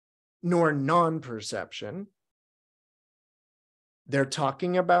nor non-perception. They're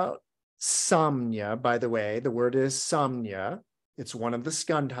talking about samnya, by the way. The word is samnya. It's one of the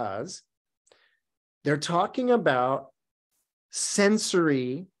skandhas. They're talking about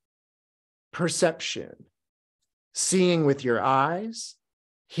sensory perception, seeing with your eyes,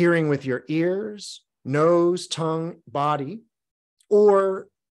 hearing with your ears, nose, tongue, body, or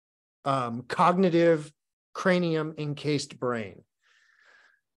cognitive cranium encased brain.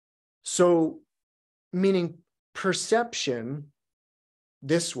 So, meaning perception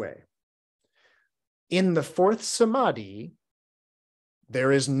this way. In the fourth samadhi,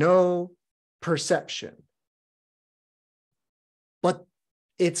 there is no perception. But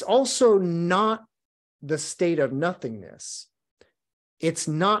it's also not the state of nothingness. It's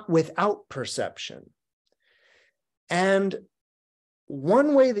not without perception. And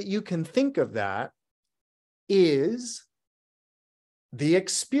one way that you can think of that is the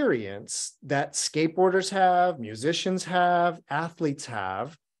experience that skateboarders have, musicians have, athletes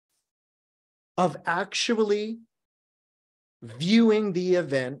have, of actually viewing the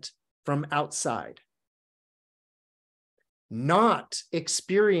event from outside, not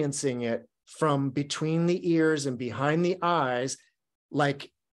experiencing it from between the ears and behind the eyes,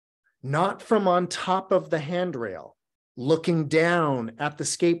 like not from on top of the handrail, looking down at the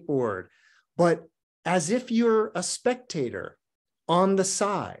skateboard, but as if you're a spectator on the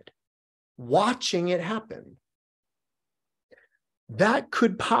side, watching it happen. That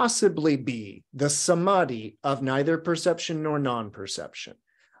could possibly be the samadhi of neither perception nor non-perception.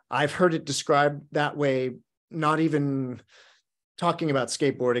 I've heard it described that way, not even talking about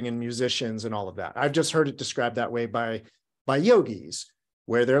skateboarding and musicians and all of that. I've just heard it described that way by yogis,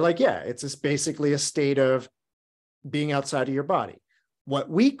 where they're like, yeah, it's just basically a state of being outside of your body. What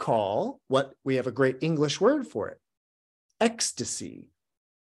we have a great English word for it, ecstasy.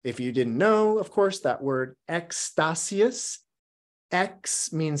 If you didn't know, of course, that word ekstasias,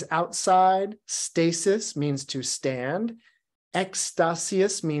 ex means outside, stasis means to stand,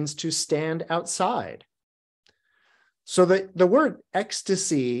 ekstasias means to stand outside. So the word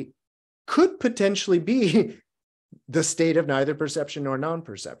ecstasy could potentially be the state of neither perception nor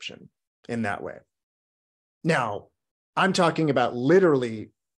non-perception in that way. Now, I'm talking about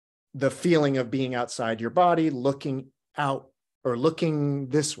literally the feeling of being outside your body, looking out or looking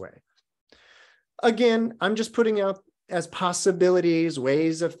this way. Again, I'm just putting out as possibilities,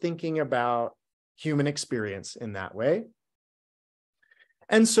 ways of thinking about human experience in that way.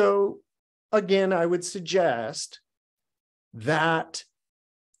 And so, again, I would suggest that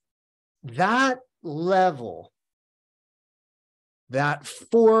level, that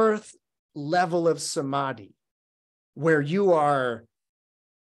fourth level of samadhi, where you are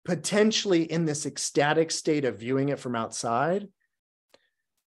potentially in this ecstatic state of viewing it from outside.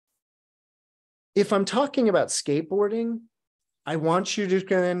 If I'm talking about skateboarding, I want you to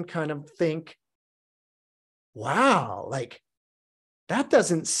then kind of think, wow, like that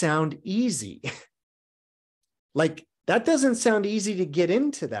doesn't sound easy. Like that doesn't sound easy to get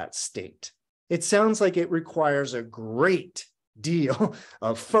into that state. It sounds like it requires a great deal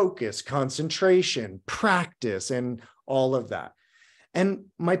of focus, concentration, practice, and all of that. And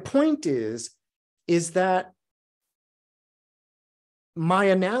my point is that my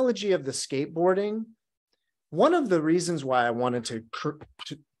analogy of the skateboarding, one of the reasons why I wanted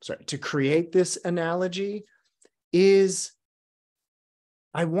to create this analogy is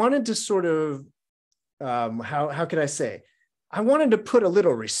I wanted to sort of, how could I say? I wanted to put a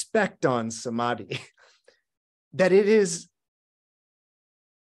little respect on samadhi, that it is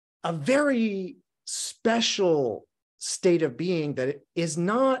a very special state of being, that it is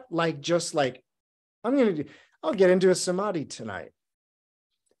not like just like, I'll get into a samadhi tonight.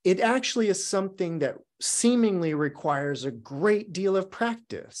 It actually is something that seemingly requires a great deal of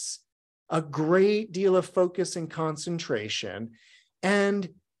practice, a great deal of focus and concentration. And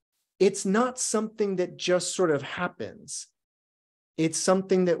it's not something that just sort of happens. It's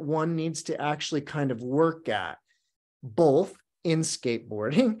something that one needs to actually kind of work at, both in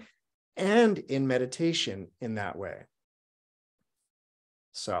skateboarding and in meditation in that way.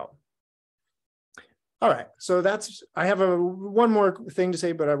 So, all right. So I have one more thing to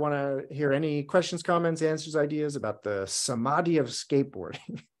say, but I want to hear any questions, comments, answers, ideas about the Samadhi of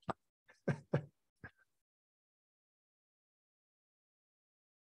Skateboarding.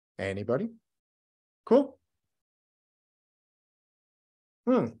 Anybody? Cool.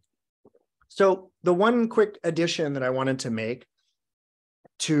 So the one quick addition that I wanted to make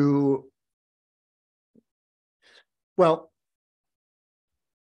to, well,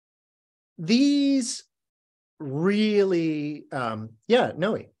 these really, yeah,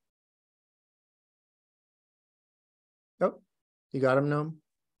 Noe. Oh, you got him, Noam?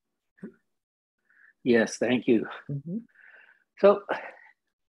 Yes, thank you. Mm-hmm. So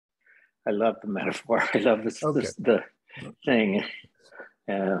I love the metaphor. I love the thing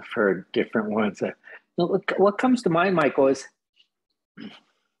for different ones. What comes to mind, Michael, is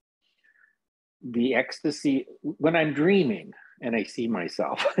the ecstasy when I'm dreaming and I see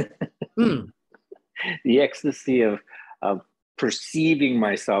myself. The ecstasy of perceiving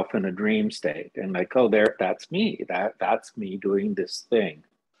myself in a dream state, and like, oh, that's me. That's me doing this thing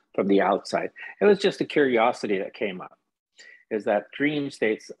from the outside. It was just a curiosity that came up. Is that dream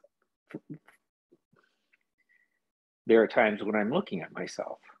states? There are times when I'm looking at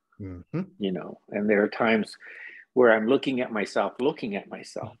myself, Mm-hmm. you know, and there are times where I'm looking at myself,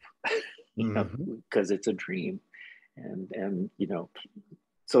 you know, because it's a dream, and you know,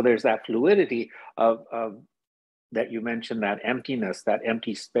 so there's that fluidity of that you mentioned, that emptiness, that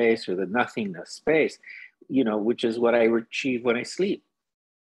empty space, or the nothingness space, you know, which is what I achieve when I sleep.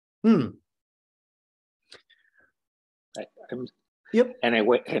 Yep. And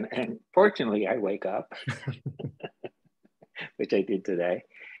and fortunately I wake up, which I did today,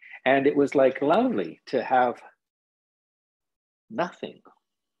 and it was like lovely to have nothing,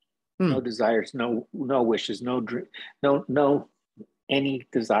 no desires, no wishes, no dream, no any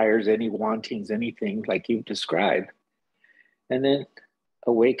desires, any wantings, anything like you've described, and then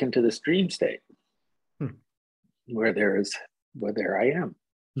awaken to this dream state where there I am,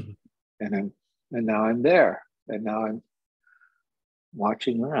 and now I'm there, and now I'm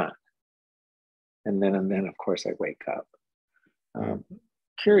watching that, and then of course I wake up.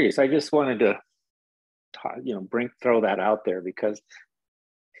 Curious. I just wanted to throw that out there, because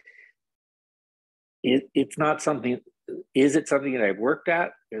it's not something. Is it something that I've worked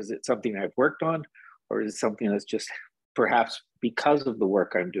at? Is it something I've worked on? Or is it something that's just perhaps because of the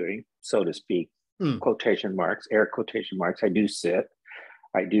work I'm doing, so to speak, quotation marks, air quotation marks, I do sit,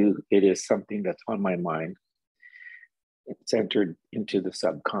 it is something that's on my mind. It's entered into the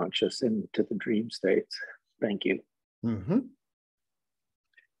subconscious, into the dream states. Thank you.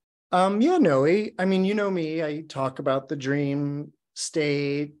 Yeah, Noe, I mean, you know me, I talk about the dream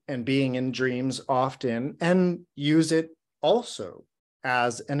state and being in dreams often, and use it also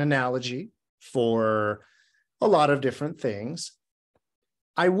as an analogy for a lot of different things.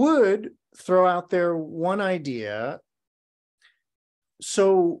 I would throw out there one idea.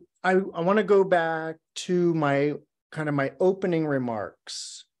 So I want to go back to my opening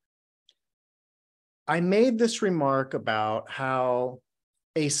remarks. I made this remark about how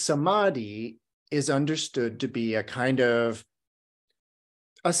a samadhi is understood to be a kind of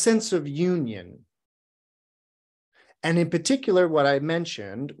a sense of union. And in particular, what I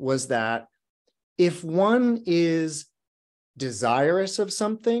mentioned was that if one is desirous of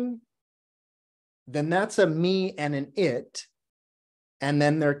something, then that's a me and an it. And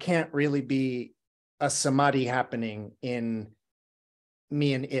then there can't really be a samadhi happening in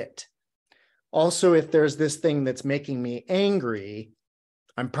me and it. Also, if there's this thing that's making me angry,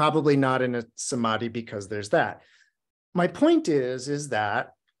 I'm probably not in a samadhi because there's that. My point is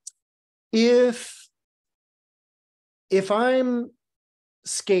that if I'm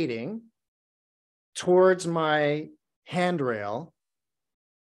skating towards my handrail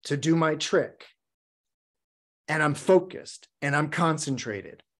to do my trick, and I'm focused and I'm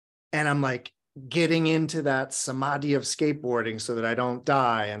concentrated and I'm like getting into that samadhi of skateboarding so that I don't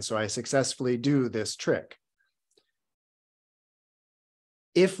die, and so I successfully do this trick.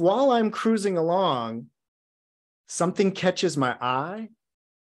 If while I'm cruising along, something catches my eye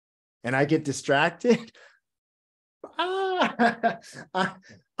and I get distracted, I'm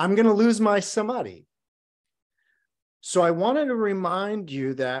going to lose my samadhi. So I wanted to remind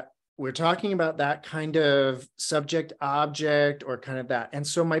you that we're talking about that kind of subject object, or kind of that. And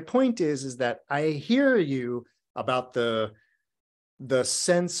so my point is that I hear you about the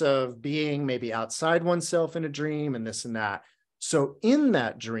sense of being maybe outside oneself in a dream and this and that. So in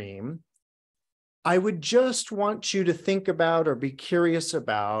that dream, I would just want you to think about or be curious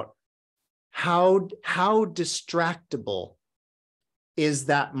about how distractible is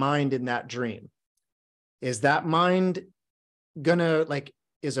that mind in that dream? Is that mind gonna, like,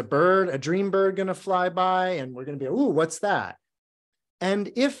 is a dream bird gonna fly by and we're gonna be, ooh, what's that?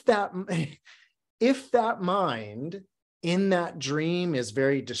 And if that mind in that dream is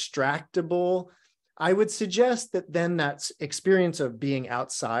very distractible, I would suggest that then that experience of being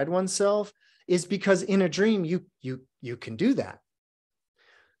outside oneself is because in a dream you can do that.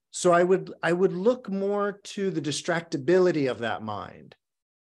 So I would look more to the distractibility of that mind,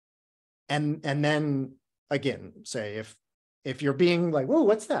 and then again, say if you're being like, "Whoa,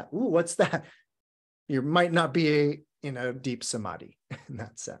 what's that? Ooh, what's that?" You might not be in a deep samadhi in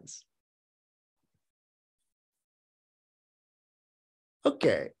that sense.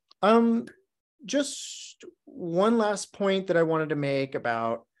 Okay. Just one last point that I wanted to make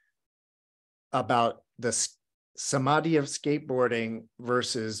about the Samadhi of skateboarding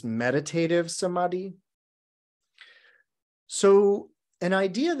versus meditative samadhi. So an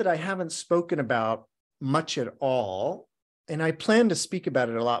idea that I haven't spoken about much at all, and I plan to speak about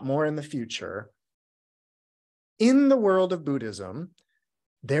it a lot more in the future. In the world of Buddhism,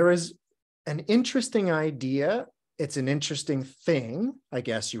 there is an interesting idea. It's an interesting thing, I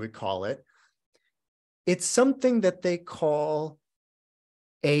guess you would call it. It's something that they call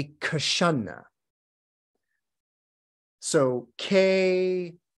a kshana. So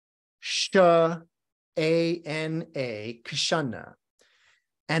K-sh-a-n-a, kshana.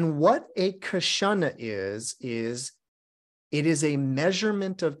 And what a kshana is it is a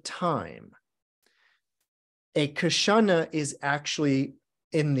measurement of time. A kshana is actually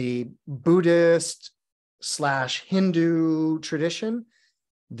in the Buddhist / Hindu tradition.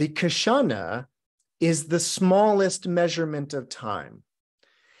 The kshana is the smallest measurement of time.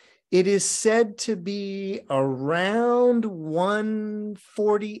 It is said to be around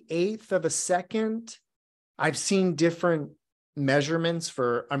 1/48th of a second. I've seen different measurements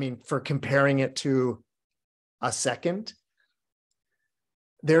for comparing it to a second.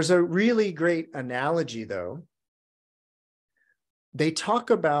 There's a really great analogy, though. They talk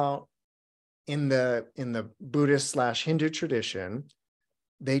about in the Buddhist / Hindu tradition,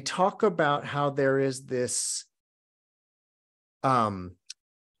 they talk about how there is this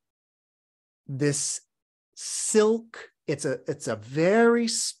silk. It's a very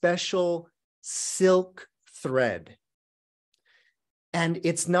special silk thread. And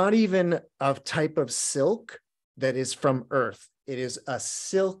it's not even a type of silk that is from earth. It is a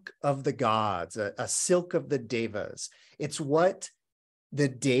silk of the gods, a silk of the devas. It's what the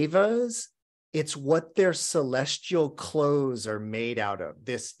devas, it's what their celestial clothes are made out of.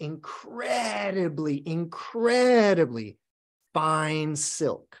 This incredibly, incredibly fine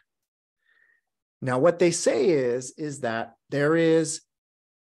silk. Now, what they say is that there is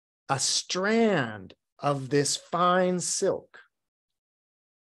a strand of this fine silk,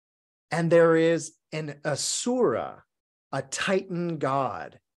 and there is an asura, a titan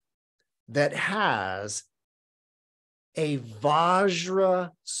god, that has a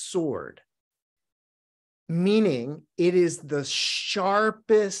vajra sword, meaning it is the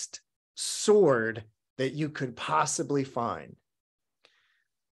sharpest sword that you could possibly find.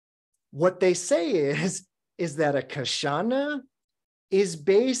 What they say is that a kshana is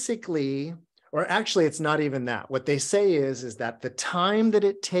basically, or actually it's not even that. What they say is that the time that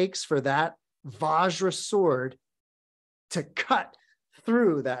it takes for that vajra sword to cut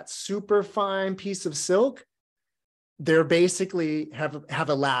through that super fine piece of silk, they're basically have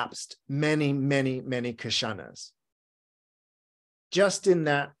elapsed many, many, many kshanas, just in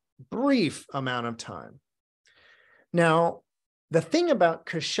that brief amount of time. Now, the thing about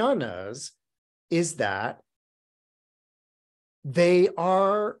kshanas is that they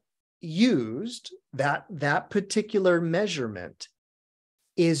are used, that particular measurement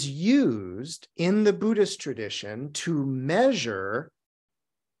is used in the Buddhist tradition to measure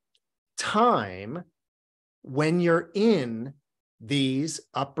time when you're in these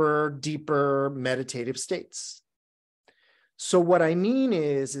upper, deeper meditative states. So what I mean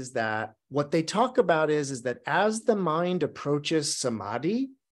is that what they talk about is that as the mind approaches samadhi,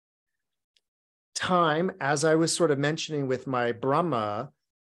 time, as I was sort of mentioning with my Brahma,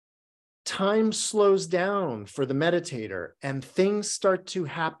 time slows down for the meditator and things start to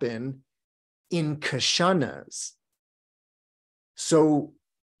happen in kshanas. So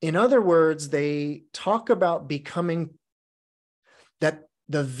in other words, they talk about becoming that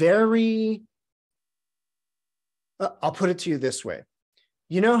the very, I'll put it to you this way.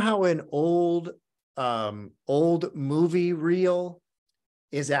 You know how an old movie reel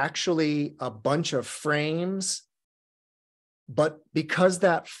is actually a bunch of frames, but because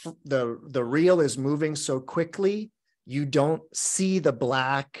the reel is moving so quickly, you don't see the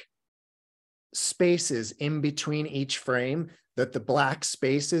black spaces in between each frame, that the black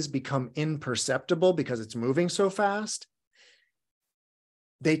spaces become imperceptible because it's moving so fast.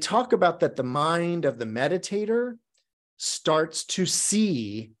 They talk about that the mind of the meditator starts to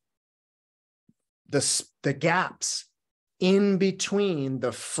see the gaps in between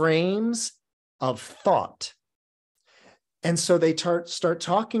the frames of thought. And so they start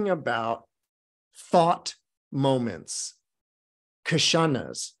talking about thought moments,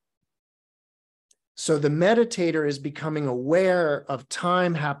 kshanas. So the meditator is becoming aware of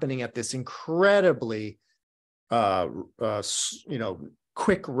time happening at this incredibly, quick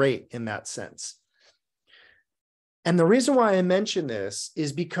rate in that sense. And the reason why I mention this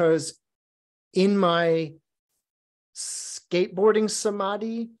is because in my skateboarding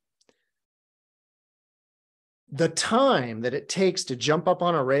samadhi, the time that it takes to jump up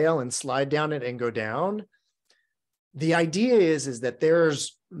on a rail and slide down it and go down, the idea is that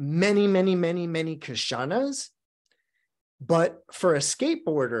there's many, many, many, many kshanas, but for a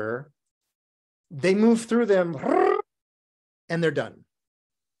skateboarder, they move through them and they're done.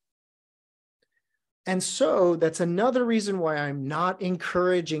 And so that's another reason why I'm not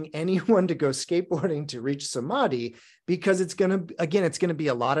encouraging anyone to go skateboarding to reach samadhi, because it's going to be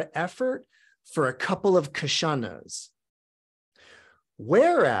a lot of effort for a couple of kshanas.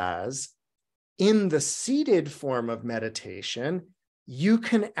 Whereas in the seated form of meditation, you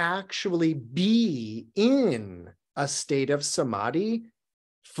can actually be in a state of samadhi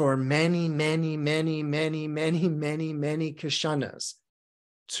for many, many, many, many, many, many, many kshanas,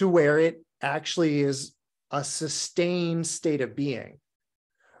 to where it actually is a sustained state of being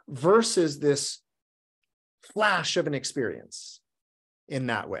versus this flash of an experience in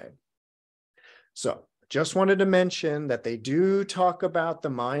that way. So just wanted to mention that they do talk about the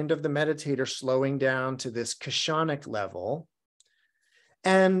mind of the meditator slowing down to this kshanic level.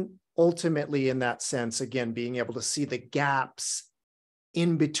 And ultimately, in that sense, again, being able to see the gaps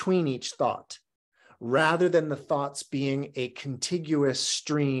in between each thought, rather than the thoughts being a contiguous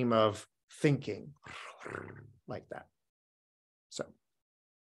stream of thinking like that. So,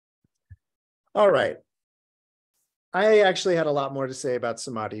 all right. I actually had a lot more to say about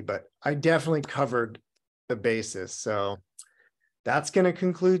samadhi, but I definitely covered the basis. So that's going to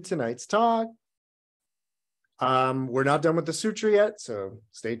conclude tonight's talk. We're not done with the sutra yet, so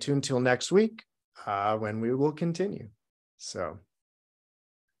stay tuned till next week when we will continue. So,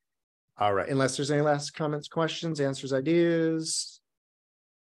 all right. Unless there's any last comments, questions, answers, ideas.